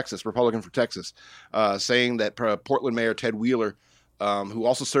Cruz of Texas, Republican from Texas, saying that Portland Mayor Ted Wheeler, who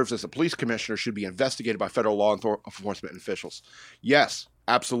also serves as a police commissioner, should be investigated by federal law enforcement officials. Yes,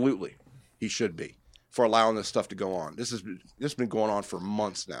 absolutely, he should be, for allowing this stuff to go on. This has been going on for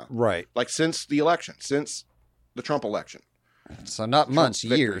months now. Right. Like since the election, since the Trump election. So not months,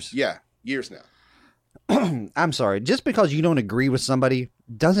 years. Yeah, years now. I'm sorry. Just because you don't agree with somebody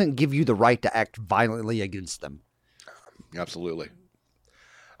doesn't give you the right to act violently against them. Absolutely.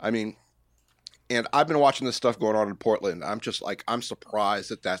 I mean, and I've been watching this stuff going on in Portland. I'm just like, I'm surprised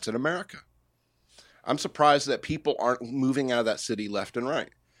that that's in America. I'm surprised that people aren't moving out of that city left and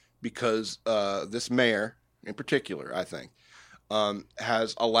right, because this mayor in particular, I think,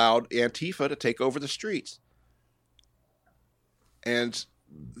 has allowed Antifa to take over the streets. And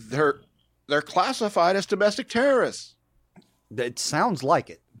they're classified as domestic terrorists. It sounds like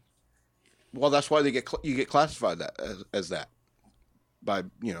it. Well, that's why you get classified that as that by,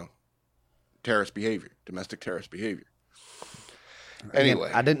 terrorist behavior, domestic terrorist behavior. Anyway,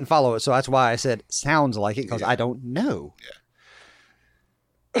 again, I didn't follow it, so that's why I said sounds like it, because I don't know.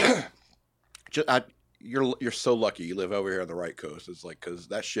 Yeah. You're so lucky you live over here on the right coast. It's like, because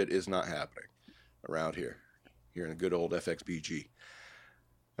that shit is not happening around here in a good old FXBG.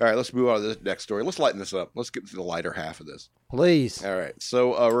 All right, let's move on to the next story. Let's lighten this up. Let's get to the lighter half of this. Please. All right.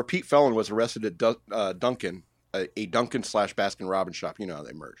 So a repeat felon was arrested at Dunkin', a Dunkin'/Baskin-Robbins shop. You know how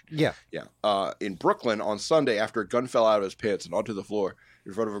they merged. Yeah. Yeah. In Brooklyn on Sunday after a gun fell out of his pants and onto the floor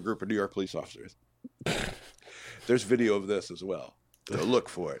in front of a group of New York police officers. There's video of this as well. So look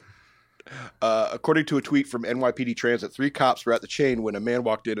for it. According to a tweet from NYPD Transit, 3 cops were at the chain when a man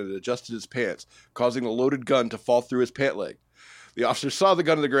walked in and adjusted his pants, causing the loaded gun to fall through his pant leg. The officers saw the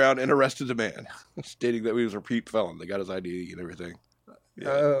gun on the ground and arrested the man, stating that he was a repeat felon. They got his ID and everything.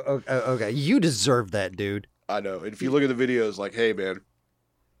 Yeah. Okay. You deserve that, dude. I know. And if you look at the videos, like, hey, man,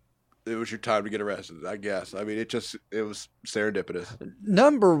 it was your time to get arrested, I guess. I mean, it was serendipitous.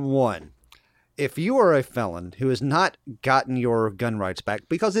 Number one, if you are a felon who has not gotten your gun rights back,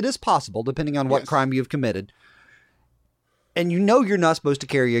 because it is possible, depending on what crime you've committed, and you know you're not supposed to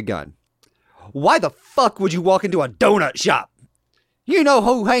carry a gun, why the fuck would you walk into a donut shop? You know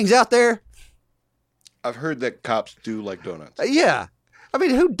who hangs out there? I've heard that cops do like donuts. Yeah. I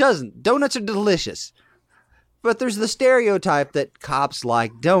mean, who doesn't? Donuts are delicious. But there's the stereotype that cops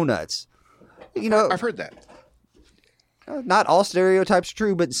like donuts. You know, I've heard that. not all stereotypes are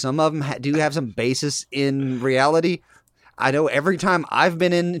true, but some of them do have some basis in reality. I know every time I've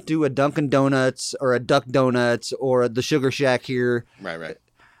been into a Dunkin' Donuts or a Duck Donuts or the Sugar Shack here, Right.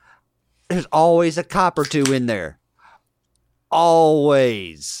 there's always a cop or two in there.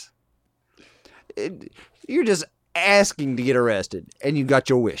 Always. You're just asking to get arrested, and you got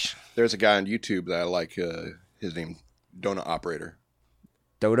your wish. There's a guy on YouTube that I like. His name, Donut Operator.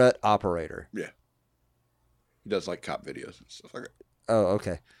 Donut Operator. Yeah. He does like cop videos and stuff like that. Oh,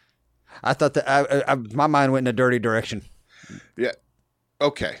 okay. I thought that my mind went in a dirty direction. Yeah.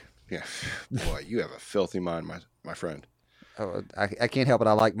 Okay. Yeah. Boy, you have a filthy mind, my friend. Oh, I can't help it.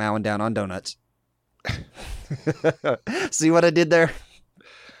 I like mowing down on donuts. See what I did there?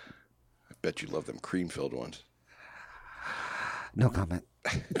 I bet you love them cream-filled ones. No comment.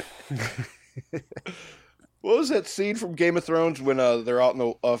 What was that scene from Game of Thrones when they're out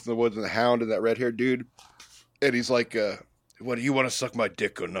off in the woods and the Hound and that red-haired dude? And he's like, what, do you want to suck my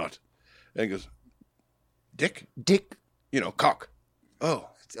dick or not? And he goes, dick? Dick. You know, cock. Oh,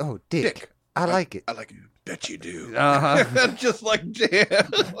 Dick. I like it. I like it. Bet you do. Uh-huh. Just like, damn.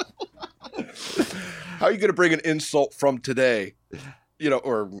 How are you going to bring an insult from today,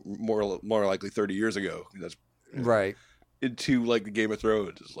 or more likely 30 years ago? That's Right. into like the Game of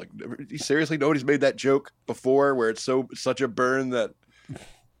Thrones. It's like, you seriously, nobody's made that joke before where it's such a burn that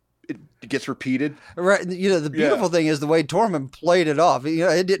it gets repeated. Right. The beautiful thing is the way Tormund played it off.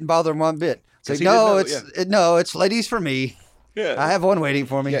 It didn't bother him one bit. It's like, it's ladies for me. Yeah. I have one waiting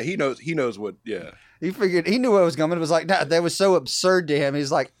for me. Yeah, he knows what, yeah. He knew what was coming. It was like, nah, that was so absurd to him.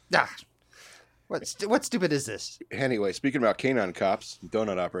 He's like, what stupid is this? Anyway, speaking about canine cops,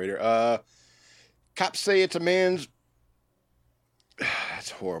 Donut Operator, cops say it's a man's... It's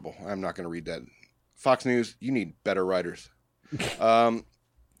horrible. I'm not going to read that. Fox News, you need better writers.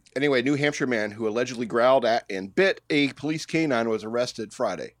 Anyway, New Hampshire man who allegedly growled at and bit a police canine was arrested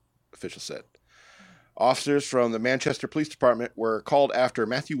Friday, officials said. Officers from the Manchester Police Department were called after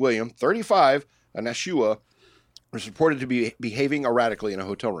Matthew William, 35, a Nashua, was reported to be behaving erratically in a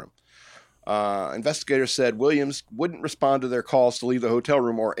hotel room. Investigators said Williams wouldn't respond to their calls to leave the hotel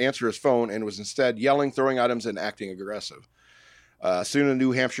room or answer his phone and was instead yelling, throwing items, and acting aggressive. Soon a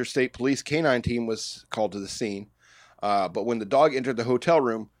New Hampshire State Police canine team was called to the scene. But when the dog entered the hotel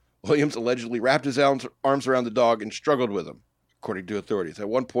room, Williams allegedly wrapped his arms around the dog and struggled with him, according to authorities. At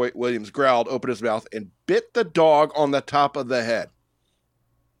one point, Williams growled, opened his mouth, and bit the dog on the top of the head.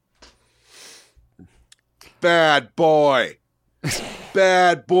 Bad boy.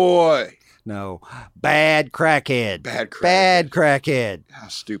 Bad boy. No. Bad crackhead. Bad crackhead. Bad crackhead. How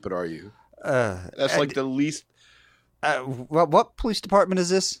stupid are you? That's like the least... what police department is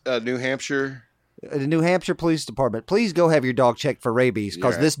this? New Hampshire. The New Hampshire Police Department. Please go have your dog checked for rabies,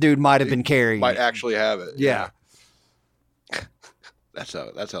 because this dude might have been carrying Might it. actually have it. Yeah. That's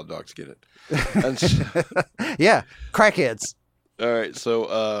how dogs get it. Yeah. Crackheads. All right,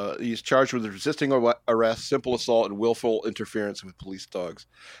 so he's charged with resisting arrest, simple assault, and willful interference with police dogs.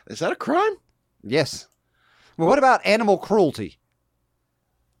 Is that a crime? Yes. Well, what about animal cruelty?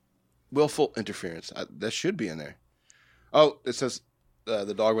 Willful interference. That should be in there. Oh, it says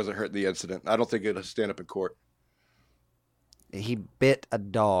the dog wasn't hurt in the incident. I don't think it'll stand up in court. He bit a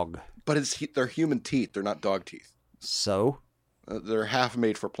dog. But they're human teeth. They're not dog teeth. So? They're half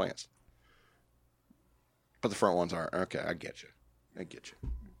made for plants. But the front ones aren't. Okay, I get you.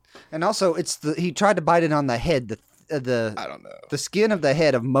 And also, he tried to bite it on the head. I don't know. The skin of the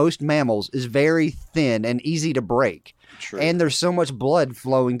head of most mammals is very thin and easy to break. True. And there's so much blood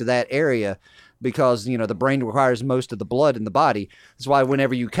flowing to that area because, the brain requires most of the blood in the body. That's why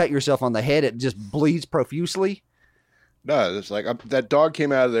whenever you cut yourself on the head, it just bleeds profusely. No, it's like that dog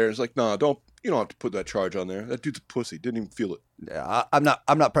came out of there. It's like, no, you don't have to put that charge on there. That dude's a pussy. Didn't even feel it. Yeah, I'm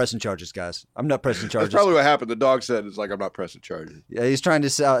not pressing charges, guys. I'm not pressing charges. That's probably what happened. The dog said, "It's like I'm not pressing charges." Yeah, he's trying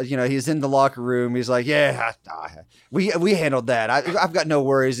to sell. He's in the locker room. He's like, "Yeah, we handled that. I've got no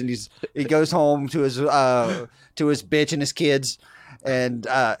worries." And he goes home to his bitch and his kids. And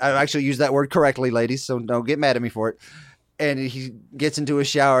I actually used that word correctly, ladies. So don't get mad at me for it. And he gets into a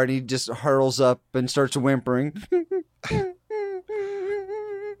shower and he just hurls up and starts whimpering.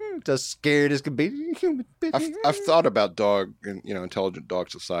 Just scared as could be. I've thought about dog and intelligent dog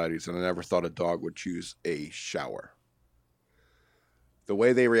societies, and I never thought a dog would choose a shower. The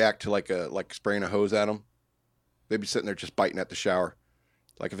way they react to like spraying a hose at them, they'd be sitting there just biting at the shower.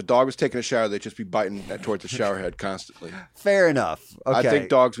 Like if a dog was taking a shower, they'd just be biting towards the shower head constantly. Fair enough. Okay. I think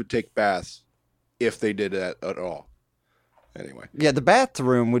dogs would take baths if they did that at all. Anyway. Yeah, the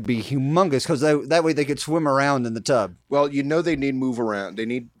bathroom would be humongous because that way they could swim around in the tub. Well, they need move around. They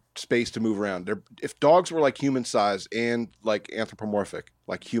need space to move around. If dogs were like human size and like anthropomorphic,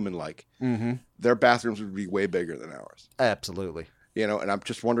 like human-like, their bathrooms would be way bigger than ours. Absolutely. And I'm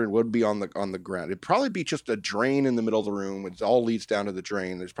just wondering what would be on the ground. It'd probably be just a drain in the middle of the room. It all leads down to the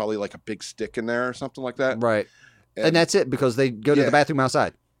drain. There's probably like a big stick in there or something like that. Right. And that's it because they go to the bathroom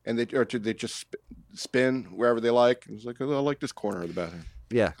outside. And they just spin wherever they like. It's like, oh, I like this corner of the bathroom.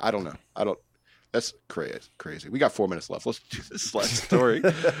 Yeah. I don't know. That's crazy. We got 4 minutes left. Let's do this last story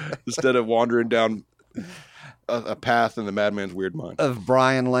instead of wandering down a path in the madman's weird mind. Of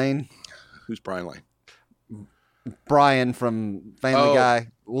Brian Lane. Who's Brian Lane? Brian from Family Guy.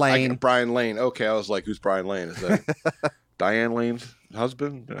 Lane. Brian Lane. Okay, I was like, who's Brian Lane? Is that Diane Lane's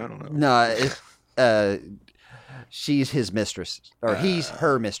husband? I don't know. No, she's his mistress. Or he's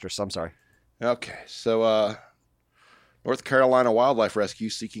her mistress. I'm sorry. Okay, so North Carolina Wildlife Rescue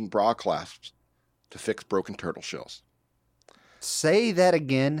seeking bra clasps to fix broken turtle shells. Say that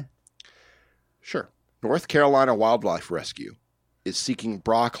again. Sure. North Carolina Wildlife Rescue is seeking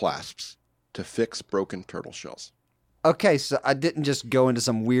bra clasps to fix broken turtle shells. Okay, so I didn't just go into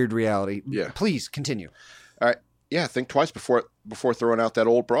some weird reality. Yeah. Please continue. All right. Yeah, think twice before throwing out that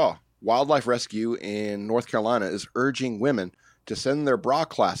old bra. Wildlife Rescue in North Carolina is urging women to send their bra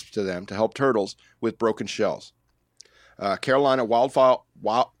clasps to them to help turtles with broken shells. Carolina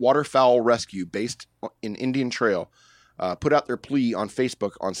Waterfowl Rescue, based in Indian Trail, put out their plea on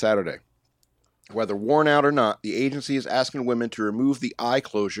Facebook on Saturday. Whether worn out or not, the agency is asking women to remove the eye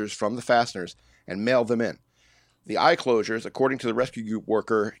closures from the fasteners and mail them in. The eye closures, according to the rescue group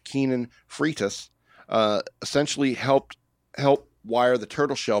worker Keenan Freitas, essentially help wire the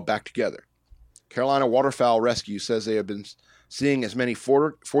turtle shell back together. Carolina Waterfowl Rescue says they have been seeing as many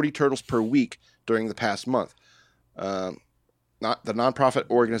 40 turtles per week during the past month. The nonprofit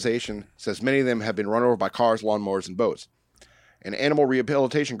organization says many of them have been run over by cars, lawnmowers, and boats. An animal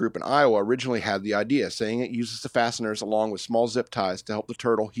rehabilitation group in Iowa originally had the idea, saying it uses the fasteners along with small zip ties to help the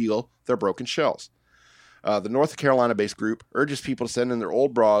turtle heal their broken shells. The North Carolina-based group urges people to send in their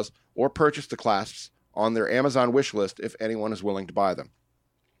old bras or purchase the clasps on their Amazon wish list if anyone is willing to buy them.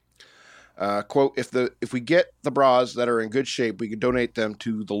 Quote, if we get the bras that are in good shape, we can donate them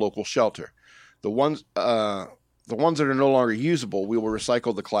to the local shelter. The ones that are no longer usable, we will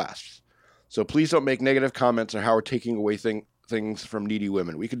recycle the clasps. So please don't make negative comments on how we're taking away things from needy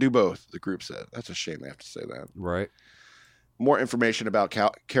women. We could do both, the group said. That's a shame they have to say that. Right. More information about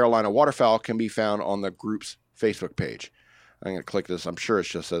Carolina Waterfowl can be found on the group's Facebook page. I'm going to click this. I'm sure it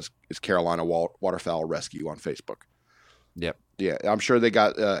just says it's Carolina Waterfowl Rescue on Facebook. Yep. Yeah, I'm sure they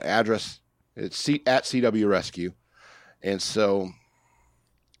got address. It's at CW Rescue. And so,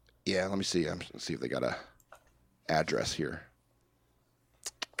 yeah, let me see. Let's see if they got a address here.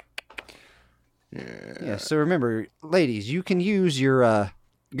 Yeah. So remember, ladies, you can use your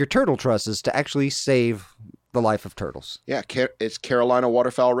turtle trusses to actually save the life of turtles. Yeah, it's Carolina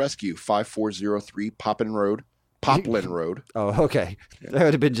Waterfowl Rescue, 5403 Poplin Road. Oh, okay. Yeah. That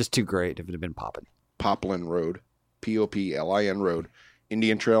would have been just too great if it had been Poplin. Poplin Road, Poplin Road,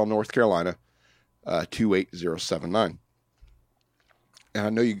 Indian Trail, North Carolina, 28079. And I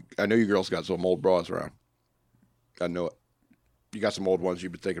know you girls got some old bras around. I know it. You got some old ones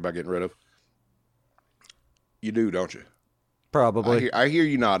you've been thinking about getting rid of. You do, don't you? Probably. I hear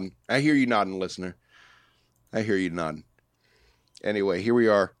you nodding. Listener. I hear you nodding. Anyway, here we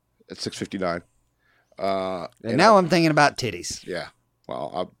are at 6:59. And now I'm thinking about titties. Yeah. Well,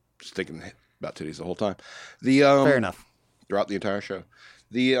 I was thinking about titties the whole time. Fair enough. Throughout the entire show.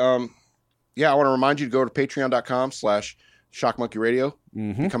 I want to remind you to go to patreon.com/shockmonkeyradio.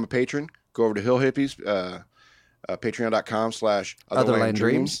 Become a patron. Go over to Hill Hippies,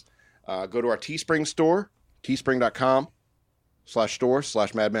 patreon.com/otherlanddreams. Go to our Teespring store,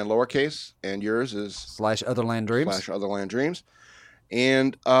 teespring.com/store/madman lowercase, and yours is /otherlanddreams.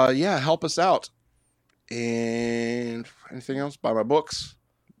 And help us out. And anything else? Buy my books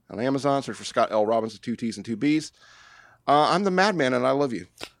on Amazon. Search for Scott L. Robbins with 2 T's and 2 B's. I'm the Madman, and I love you.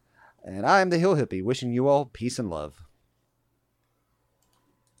 And I'm the Hill Hippie, wishing you all peace and love.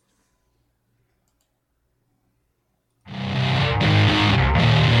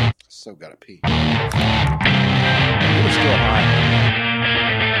 So gotta pee. You were still